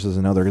martial arts versus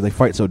another. They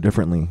fight so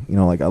differently. You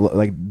know,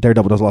 like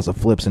Daredevil does lots of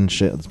flips and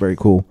shit. It's very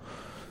cool.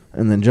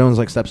 And then Jones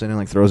like steps in and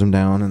like throws him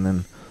down, and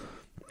then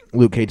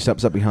Luke Cage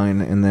steps up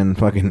behind, and then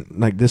fucking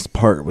like this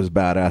part was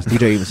badass.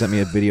 DJ even sent me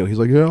a video. He's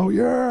like, "Hell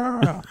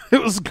yeah!"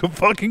 It was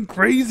fucking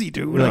crazy,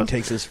 dude. He like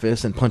takes his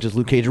fist and punches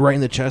Luke Cage right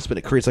in the chest, but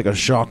it creates like a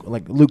shock.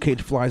 Like Luke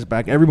Cage flies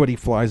back. Everybody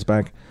flies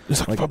back.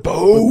 It's like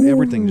boom.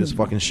 Everything just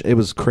fucking. It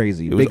was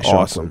crazy. It was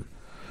awesome.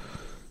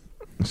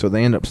 So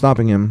they end up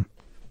stopping him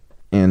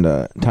and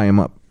tie him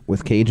up,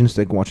 with Cage and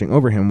Stick watching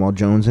over him while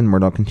Jones and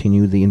Murdoch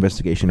continue the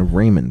investigation of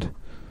Raymond.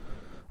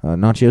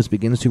 Nachios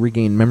begins to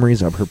regain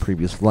memories of her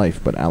previous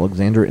life, but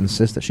Alexandra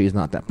insists that she is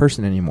not that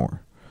person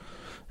anymore.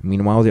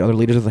 Meanwhile, the other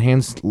leaders of the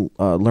Hands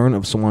learn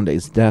of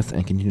Sawande's death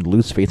and continue to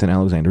lose faith in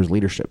Alexandra's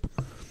leadership.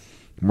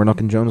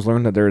 Murdoch and Jones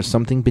learn that there is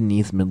something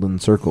beneath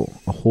Midland Circle,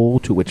 a hole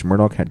to which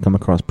Murdoch had come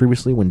across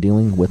previously when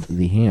dealing with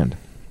the Hand.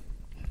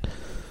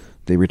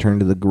 They return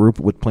to the group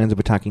with plans of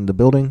attacking the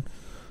building.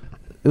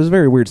 It was a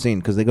very weird scene,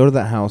 because they go to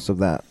that house of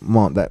that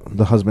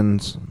the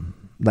husband's,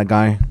 that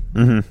guy,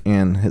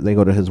 and they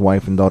go to his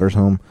wife and daughter's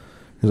home.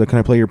 He's like, "Can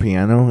I play your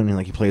piano?"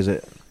 And he plays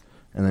it,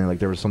 And then like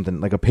there was something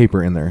like a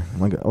paper in there.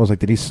 Like I was like,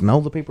 did he smell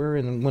the paper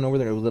and went over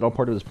there? Was it all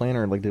part of his plan,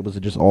 or like was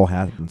it just all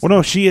happened? Well,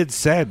 no, she had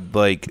said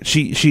like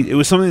she it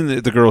was something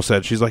that the girl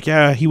said. She's like,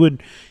 yeah, he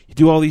would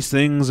do all these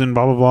things and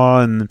blah blah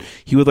blah, and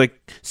he would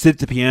like sit at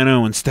the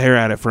piano and stare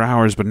at it for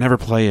hours but never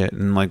play it.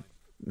 And like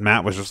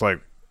Matt was just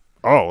like,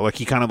 oh, like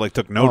he kind of like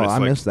took notice. I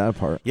like, missed that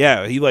part.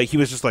 Yeah, he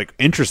was just like,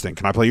 interesting.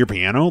 Can I play your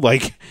piano?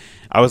 Like,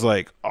 I was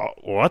like, oh,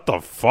 what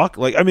the fuck?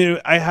 Like, I mean,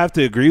 I have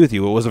to agree with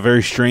you. It was a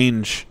very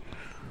strange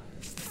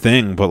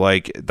thing, but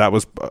like that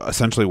was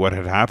essentially what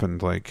had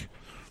happened. Like,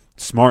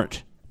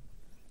 smart.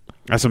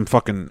 That's some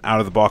fucking out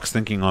of the box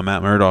thinking on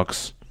Matt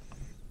Murdock's,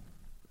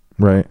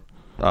 right?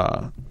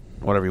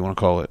 Whatever you want to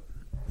call it.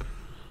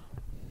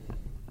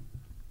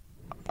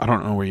 I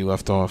don't know where you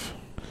left off.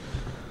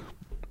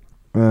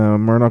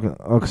 Murdock.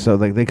 Okay, so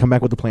they come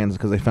back with the plans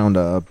because they found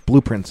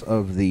blueprints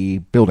of the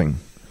building,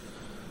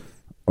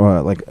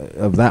 like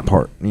of that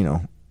part, you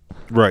know.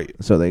 Right.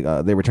 So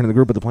they return to the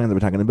group with the plan of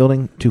attacking the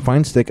building to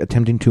find Stick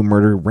attempting to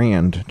murder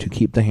Rand to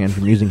keep the hand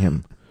from using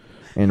him.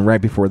 And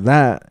right before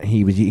that, he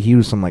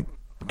used some like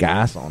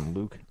gas on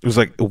Luke. It was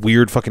like a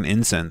weird fucking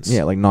incense.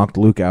 Yeah, like knocked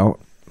Luke out.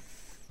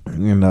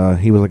 And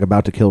he was like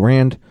about to kill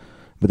Rand,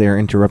 but they are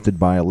interrupted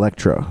by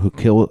Elektra,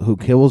 who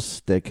kills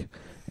Stick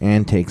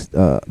and takes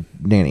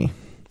Danny.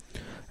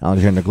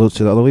 Alexandra gloats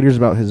to the other leaders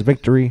about his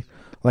victory,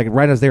 like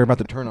right as they were about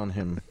to turn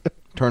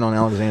on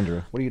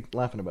Alexandra. What are you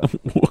laughing about?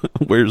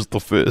 Where's the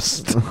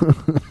fist?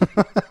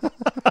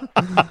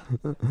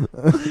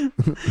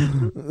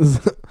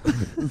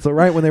 So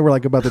right when they were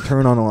like about to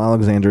turn on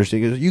Alexandra,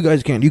 she goes, you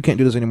can't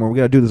do this anymore. We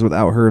got to do this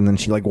without her. And then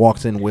she like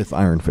walks in with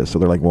Iron Fist. So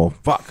they're like, well,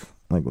 fuck.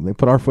 Like they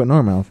put our foot in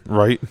our mouth.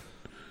 Right.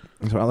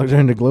 So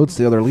Alexandra gloats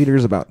to the other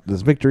leaders about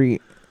this victory,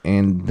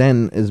 and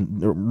then is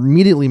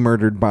immediately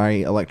murdered by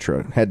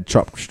Elektra. Head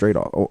chopped straight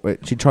off. Oh,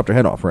 she chopped her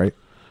head off, right?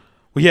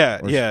 Well,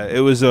 yeah. It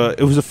was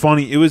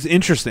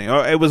interesting.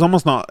 It was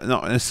almost not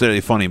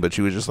necessarily funny, but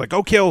she was just like,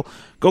 go kill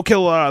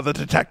the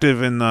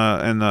detective and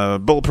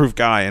the bulletproof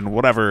guy and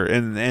whatever,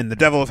 and the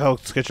devil of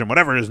Hell's Kitchen,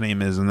 whatever his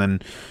name is. And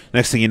then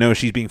next thing you know,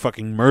 she's being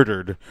fucking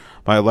murdered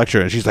by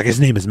Elektra, and she's like, his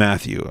name is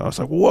Matthew. I was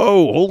like,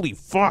 whoa, holy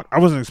fuck! I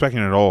wasn't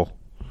expecting it at all.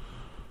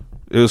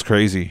 It was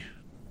crazy.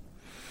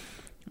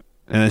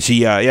 And then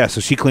she, so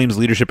she claims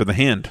leadership of the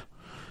hand.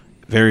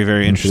 Very,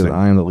 very interesting. She goes,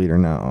 I am the leader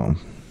now.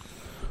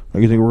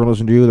 Like, you think we're going to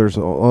listen to you? There's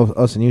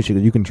us and you. She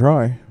goes, you can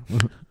try.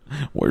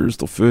 Where's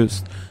the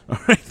fist? All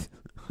right.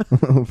 I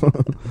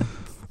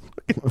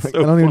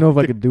don't even know if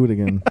I could do it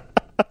again.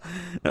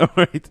 All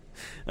right.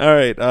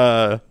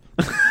 I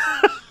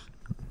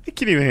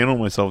can't even handle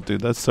myself,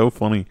 dude. That's so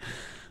funny.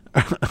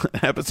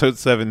 Episode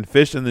 7,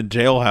 Fish in the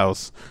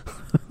Jailhouse.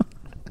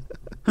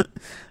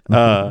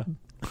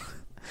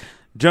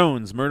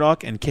 Jones,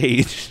 Murdock, and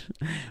Cage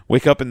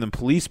wake up in the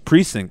police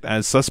precinct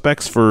as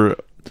suspects for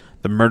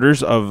the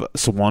murders of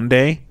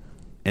Sawande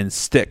and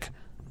Stick.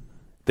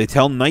 They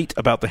tell Knight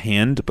about the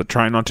hand, but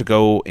try not to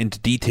go into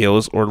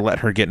details or let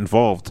her get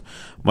involved,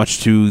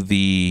 much to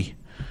the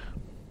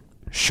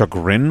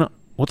chagrin.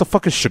 What the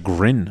fuck is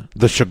chagrin?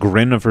 The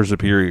chagrin of her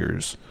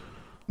superiors.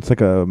 It's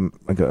like a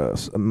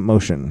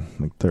emotion,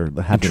 like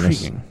the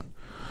happiness. Intriguing.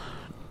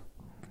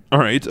 All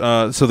right,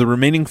 so the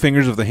remaining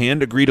fingers of the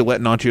hand agree to let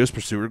Nachios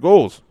pursue her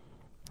goals,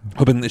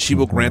 hoping that she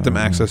will grant them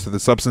access to the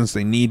substance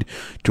they need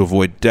to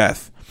avoid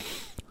death.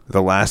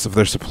 The last of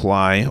their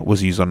supply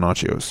was used on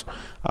Nachios.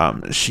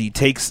 She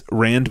takes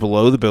Rand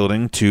below the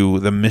building to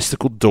the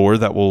mystical door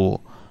that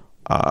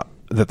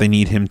they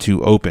need him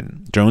to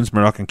open. Jones,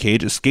 Murdock, and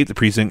Cage escape the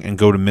precinct and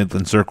go to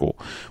Midland Circle,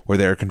 where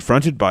they are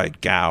confronted by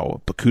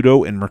Gao,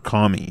 Bakuto, and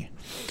Murakami.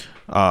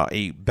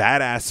 A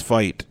badass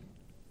fight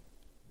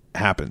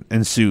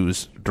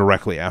ensues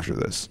directly after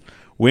this.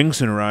 Wing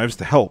soon arrives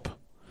to help.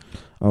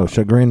 Oh,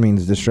 chagrin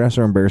means distress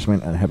or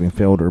embarrassment at having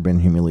failed or been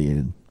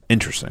humiliated.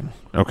 Interesting.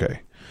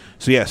 Okay.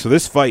 So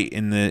this fight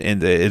in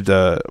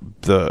the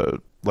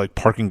like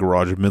parking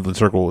garage of Midland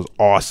Circle was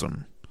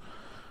awesome.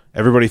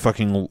 Everybody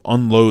fucking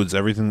unloads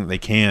everything that they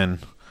can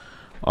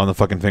on the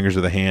fucking fingers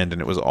of the hand,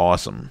 and it was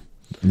awesome.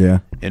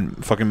 Yeah.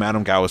 And fucking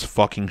Madame Gao was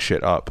fucking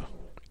shit up.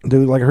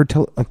 Dude, like her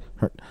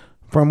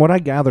from what I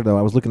gathered, though,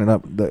 I was looking it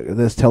up.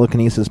 This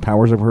telekinesis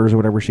powers of hers or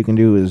whatever she can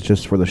do is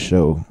just for the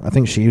show. I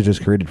think she was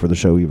just created for the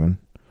show, even.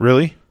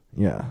 Really?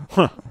 Yeah.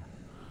 Huh.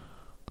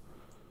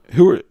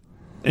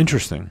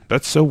 Interesting.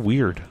 That's so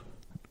weird.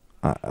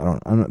 I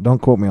don't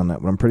quote me on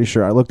that, but I'm pretty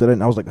sure I looked at it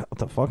and I was like, "What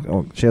the fuck?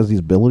 Oh, she has these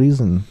abilities."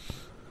 And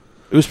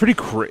it was pretty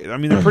crazy. I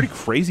mean, they're pretty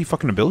crazy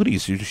fucking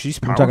abilities. She's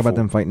powerful. I'm talking about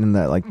them fighting in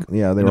that, like,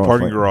 yeah, they in were the all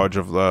parking fighting. garage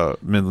of the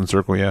Midland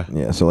Circle. Yeah.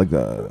 Yeah. So like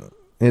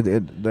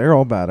they're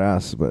all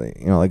badass, but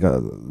you know, like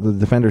the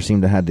defenders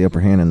seem to have the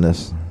upper hand in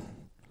this.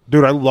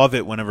 Dude, I love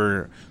it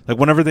whenever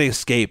they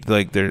escape.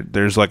 Like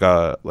there's like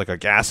a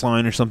gas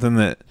line or something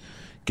that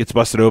gets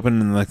busted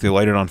open and like they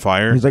light it on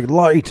fire. He's like,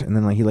 light! And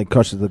then like he like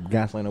crushes the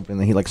gas line open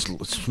and then he like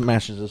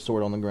smashes his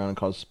sword on the ground and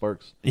causes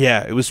sparks.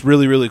 Yeah, it was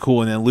really, really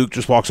cool. And then Luke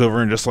just walks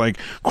over and just like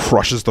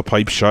crushes the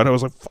pipe shut. I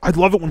was like, I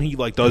love it when he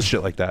like does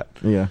shit like that.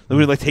 Yeah. He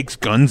like takes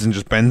guns and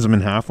just bends them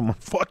in half. I'm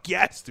like, fuck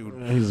yes,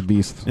 dude. He's a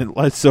beast.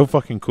 It's so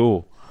fucking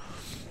cool.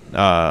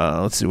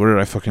 Let's see, where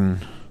did I fucking...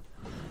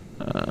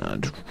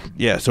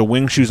 so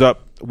Wing shows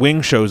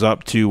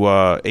up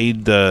to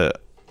aid the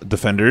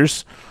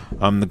defenders.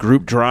 The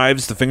group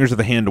drives the Fingers of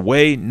the Hand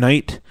away.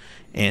 Knight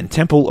and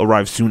Temple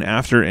arrive soon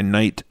after, and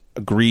Knight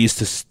agrees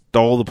to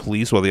stall the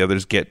police while the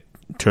others get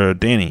to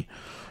Danny.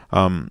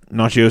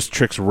 Nachios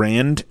tricks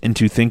Rand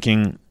into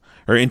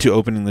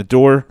opening the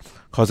door,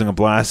 causing a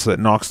blast that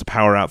knocks the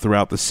power out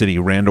throughout the city.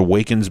 Rand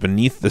awakens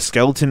beneath the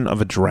skeleton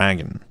of a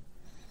dragon.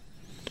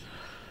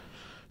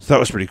 So that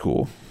was pretty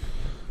cool.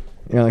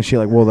 Yeah, like she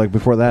like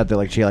before that,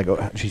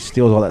 she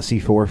steals all that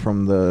C4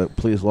 from the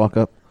police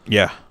lockup.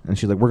 Yeah. And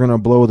she's like, we're gonna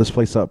blow this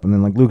place up. And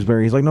then like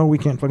he's like, no, we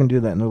can't fucking do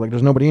that. And they're like,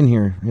 there's nobody in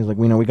here. He's like,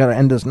 we gotta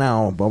end this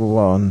now. Blah blah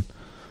blah. And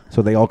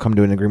so they all come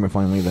to an agreement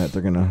finally that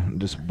they're gonna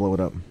just blow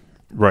it up.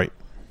 Right.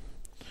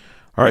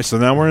 All right. So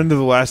now we're into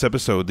the last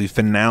episode, the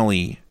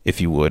finale, if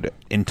you would,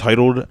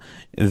 entitled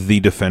 "The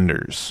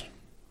Defenders."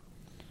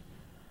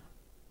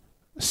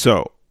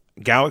 So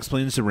Gao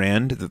explains to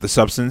Rand that the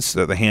substance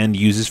that the Hand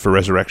uses for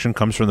resurrection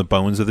comes from the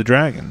bones of the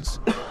dragons,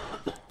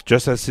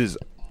 just as his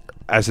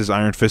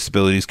Iron Fist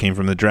abilities came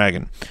from the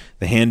dragon.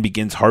 The Hand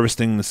begins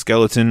harvesting the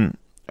skeleton,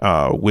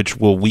 which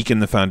will weaken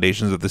the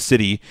foundations of the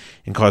city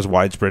and cause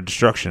widespread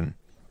destruction.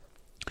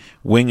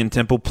 Wing and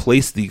Temple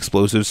place the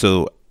explosives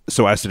so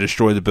as to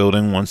destroy the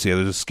building once the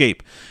others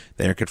escape.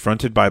 They are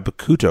confronted by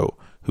Bakuto,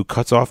 who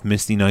cuts off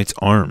Misty Knight's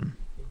arm.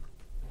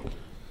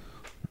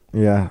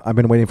 Yeah, I've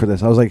been waiting for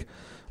this. I was like,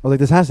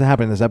 this has to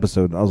happen in this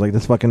episode. I was like,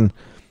 this fucking...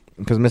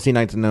 Because Misty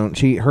Knight's known...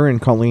 Her and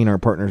Colleen are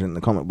partners in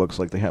the comic books.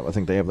 Like, I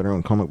think they have their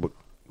own comic book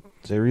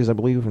series, I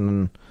believe. And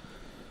then...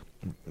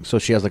 So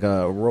she has like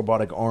a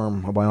robotic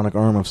arm, a bionic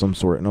arm of some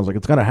sort. And I was like,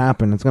 it's gotta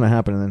happen. It's gonna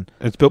happen. And then...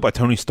 It's built by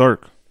Tony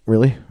Stark.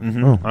 Really?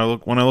 Mm-hmm. Oh.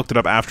 When I looked it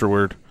up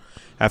afterward,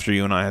 after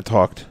you and I had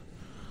talked,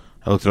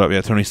 I looked it up.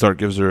 Yeah, Tony Stark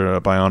gives her a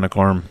bionic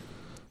arm.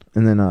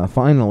 And then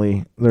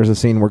finally, there's a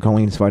scene where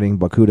Colleen's fighting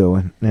Bakuto,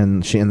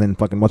 and then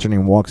fucking what's her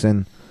name walks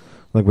in,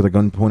 like with a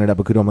gun pointed at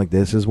Bakuto. I'm like,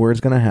 this is where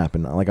it's gonna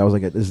happen. Like I was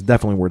like, this is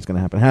definitely where it's gonna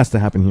happen. It has to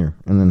happen here,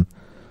 and then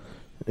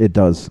it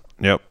does.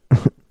 Yep.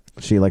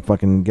 She like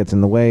fucking gets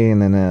in the way,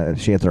 and then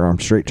she hits her arm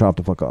straight, chopped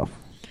the fuck off.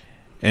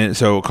 And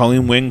so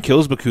Colleen Wing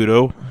kills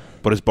Bakuto,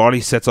 but his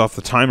body sets off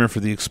the timer for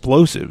the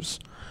explosives.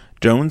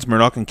 Jones,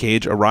 Murdoch, and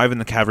Cage arrive in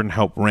the cavern to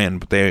help Rand,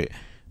 but they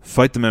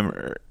fight the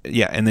members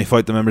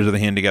of the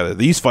Hand together.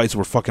 These fights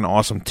were fucking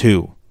awesome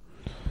too.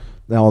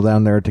 They're all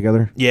down there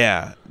together.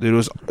 Yeah, it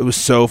was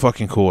so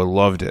fucking cool. I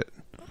loved it.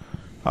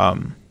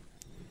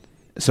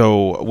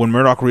 So when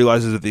Murdoch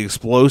realizes that the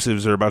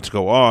explosives are about to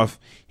go off,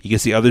 he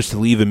gets the others to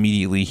leave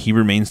immediately. He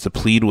remains to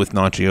plead with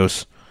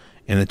Nachios,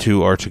 and the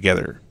two are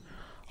together,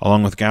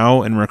 along with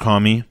Gao and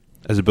Murakami,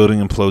 as the building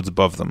implodes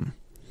above them.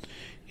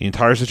 The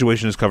entire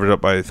situation is covered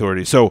up by the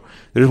authorities. So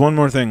there's one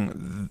more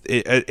thing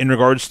in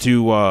regards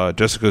to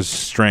Jessica's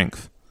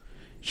strength.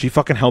 She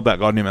fucking held that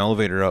goddamn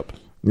elevator up.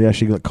 Yeah,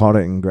 she caught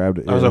it and grabbed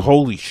it. I was like,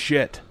 holy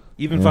shit.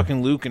 Even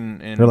fucking Luke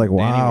and they're like,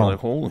 Danny wow. were like,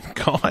 holy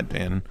god,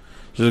 man.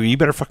 She's like, you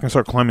better fucking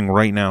start climbing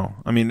right now.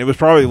 I mean, it was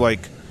probably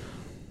like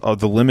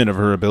the limit of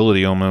her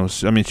ability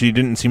almost. I mean, she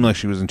didn't seem like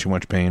she was in too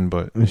much pain,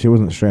 but she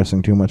wasn't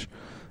stressing too much.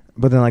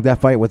 But then like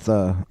that fight with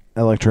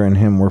Elektra and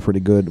him were pretty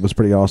good. It was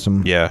pretty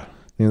awesome. yeah.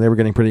 You know, they were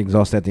getting pretty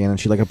exhausted at the end, and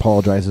she like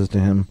apologizes to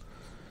him,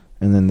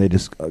 and then they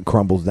just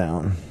crumbles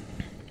down.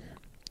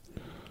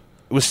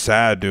 It was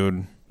sad,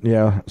 dude.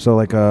 Yeah, so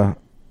like the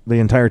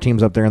entire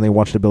team's up there, and they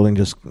watch the building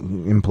just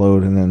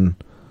implode, and then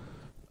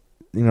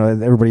you know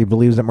everybody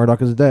believes that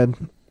Murdoch is dead.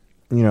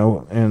 You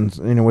know, and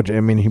you know which I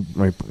mean he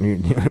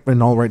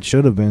in all right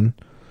should have been.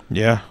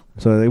 Yeah.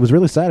 So it was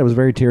really sad. It was a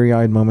very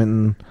teary-eyed moment,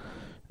 and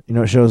you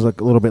know it shows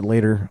like a little bit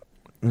later.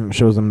 It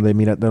shows them they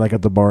meet at they're like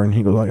at the bar, and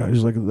he goes like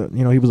he's like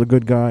you know he was a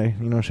good guy,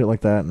 you know, shit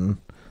like that, and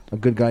a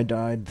good guy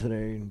died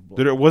today.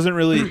 Dude, it wasn't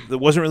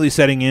really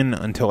setting in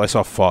until I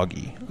saw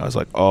Foggy. I was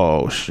like,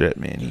 oh shit,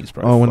 man, he's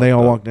probably. Oh, when they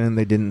all up. walked in,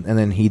 they didn't, and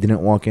then he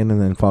didn't walk in,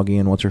 and then Foggy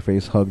and what's her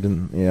face hugged,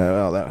 and yeah,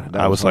 well, that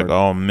I was like,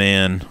 oh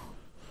man.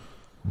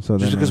 So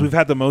just then, because we've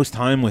had the most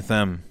time with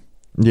them,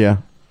 yeah,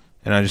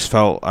 and I just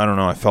felt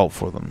I felt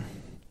for them.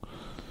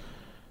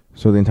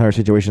 So the entire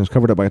situation is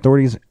covered up by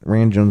authorities.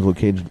 Rand, Jones, Luke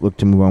Cage look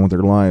to move on with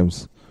their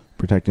lives,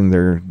 protecting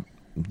their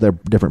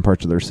different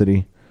parts of their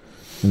city.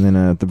 And then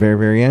at the very,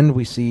 very end,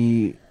 we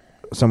see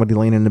somebody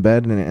laying in the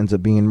bed, and it ends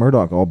up being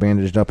Murdoch, all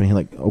bandaged up, and he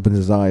like opens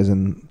his eyes,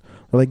 and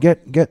they're like,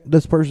 "Get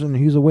this person,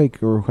 he's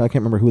awake," or I can't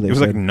remember who they. It was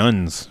said. like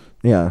nuns.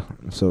 Yeah,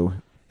 so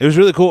it was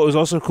really cool. It was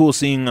also cool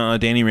seeing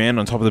Danny Rand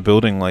on top of the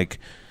building, like,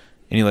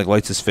 and he like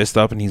lights his fist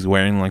up, and he's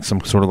wearing like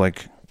some sort of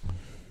like.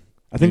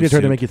 I think they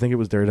tried to make you think it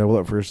was Daredevil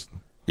at first.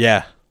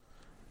 Yeah,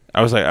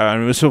 I was like, I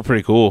mean, it was still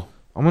pretty cool.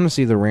 I want to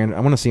see the I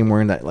want to see him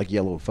wearing that like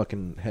yellow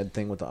fucking head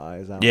thing with the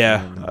eyes out.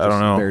 Yeah, and I don't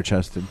know. Bare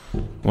chested.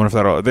 Wonder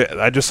if that.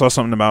 I just saw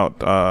something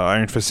about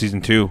Iron Fist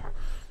season 2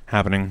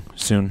 happening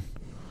soon.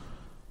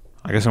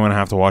 I guess I'm gonna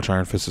have to watch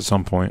Iron Fist at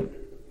some point,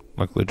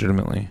 like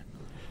legitimately.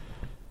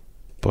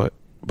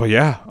 But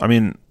yeah, I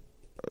mean,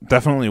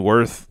 definitely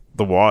worth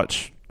the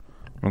watch.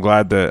 I'm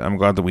glad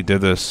that we did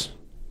this.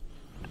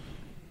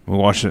 We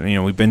watched it,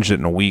 we binged it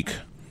in a week.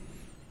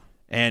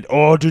 And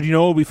dude, you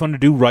know what would be fun to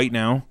do right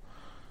now?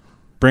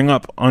 Bring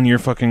up on your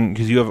fucking,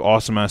 because you have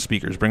awesome ass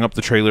speakers. Bring up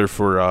the trailer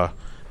for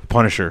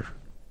Punisher.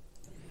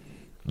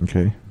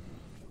 Okay.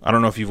 I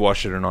don't know if you've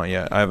watched it or not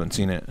yet. I haven't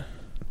seen it,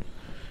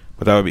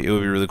 but it would be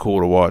really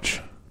cool to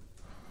watch.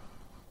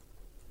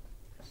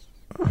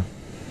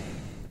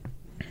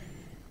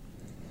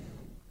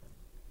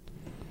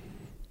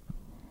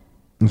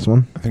 This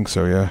one? I think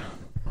so, yeah.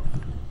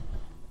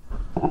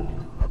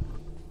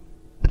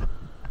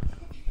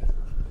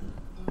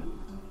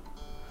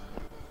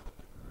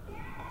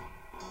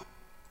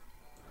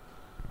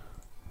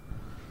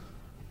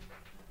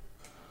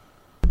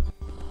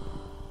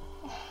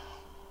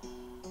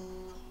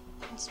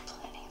 There's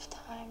plenty of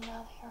time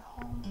now that you're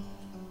home.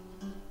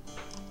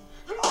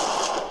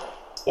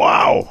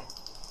 Wow.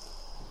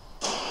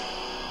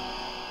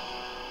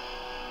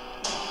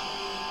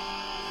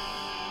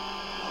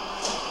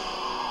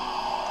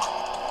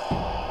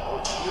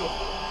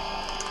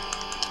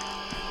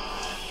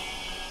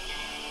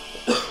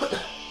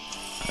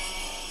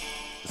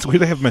 It's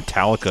weird they have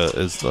Metallica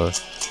as the...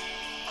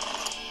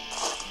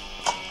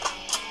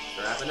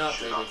 Wrapping up,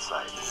 baby. My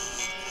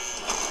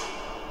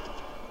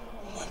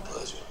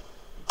pleasure.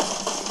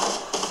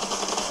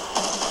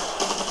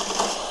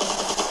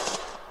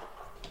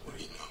 What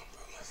do you know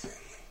about my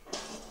family?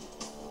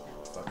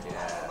 Fuck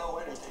yeah. I don't know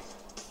anything.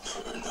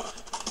 Fair enough.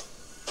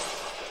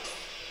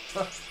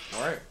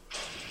 Alright.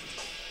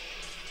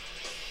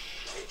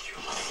 Thank you.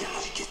 My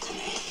family to get to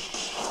me.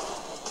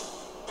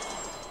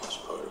 It's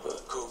part of a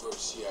covert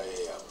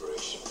CIA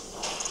operation.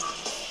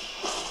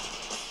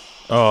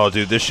 Oh,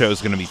 dude, this show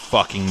is going to be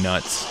fucking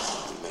nuts.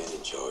 The man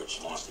in charge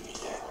wants me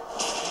dead.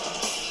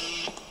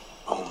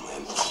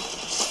 Homeland.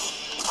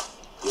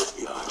 The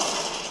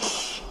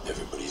FBI.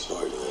 Everybody's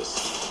part of this.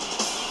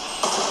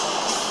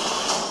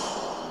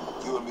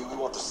 You and me, we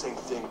want the same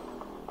thing.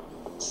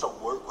 So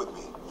work with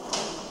me.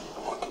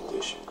 On one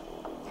condition.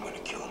 I'm gonna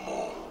kill them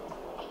all.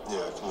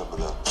 Yeah, I can live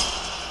with that.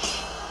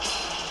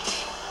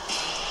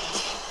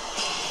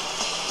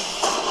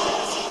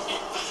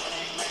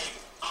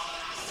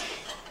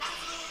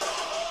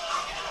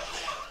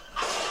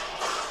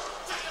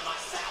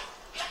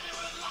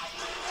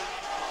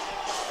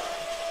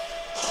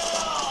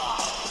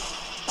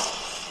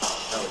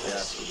 Oh yeah.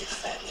 See your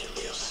family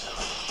real soon.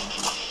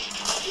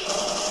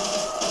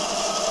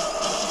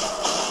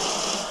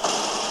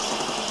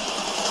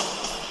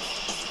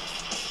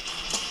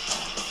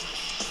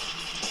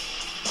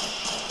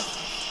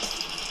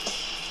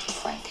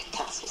 Frank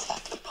Castle's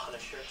back. The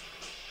Punisher.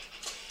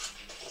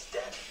 He's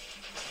dead.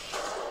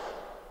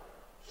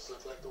 Just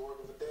looks like the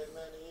work of a dead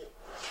man to you.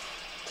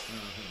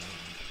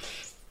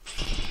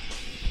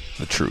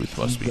 The truth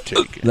must be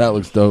taken. That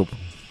looks dope.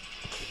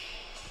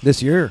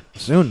 This year,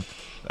 soon.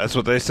 That's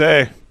what they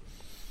say.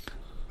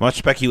 Much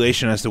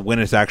speculation as to when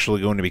it's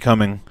actually going to be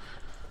coming.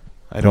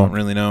 I don't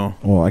really know.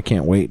 Well, I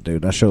can't wait,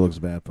 dude. That show looks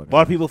bad. A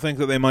lot of people think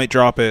that they might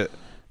drop it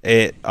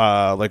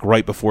like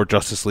right before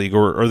Justice League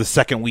or the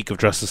second week of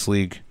Justice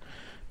League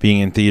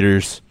being in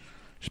theaters,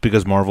 just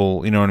because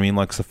Marvel, you know what I mean,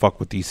 likes to fuck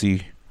with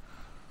DC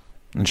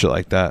and shit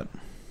like that.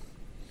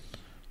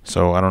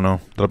 So I don't know.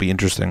 That'll be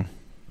interesting.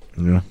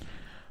 Yeah.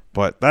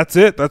 But that's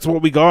it. That's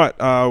what we got.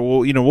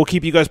 We'll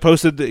keep you guys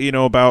posted,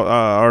 about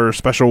our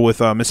special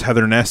with Miss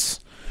Heather Ness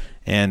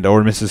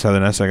or Mrs. Heather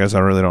Ness. I guess I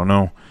really don't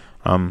know.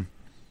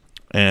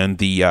 And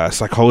the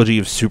psychology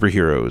of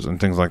superheroes and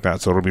things like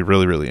that. So it'll be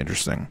really, really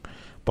interesting.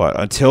 But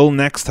until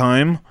next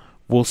time,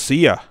 we'll see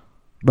ya.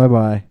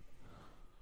 Bye-bye.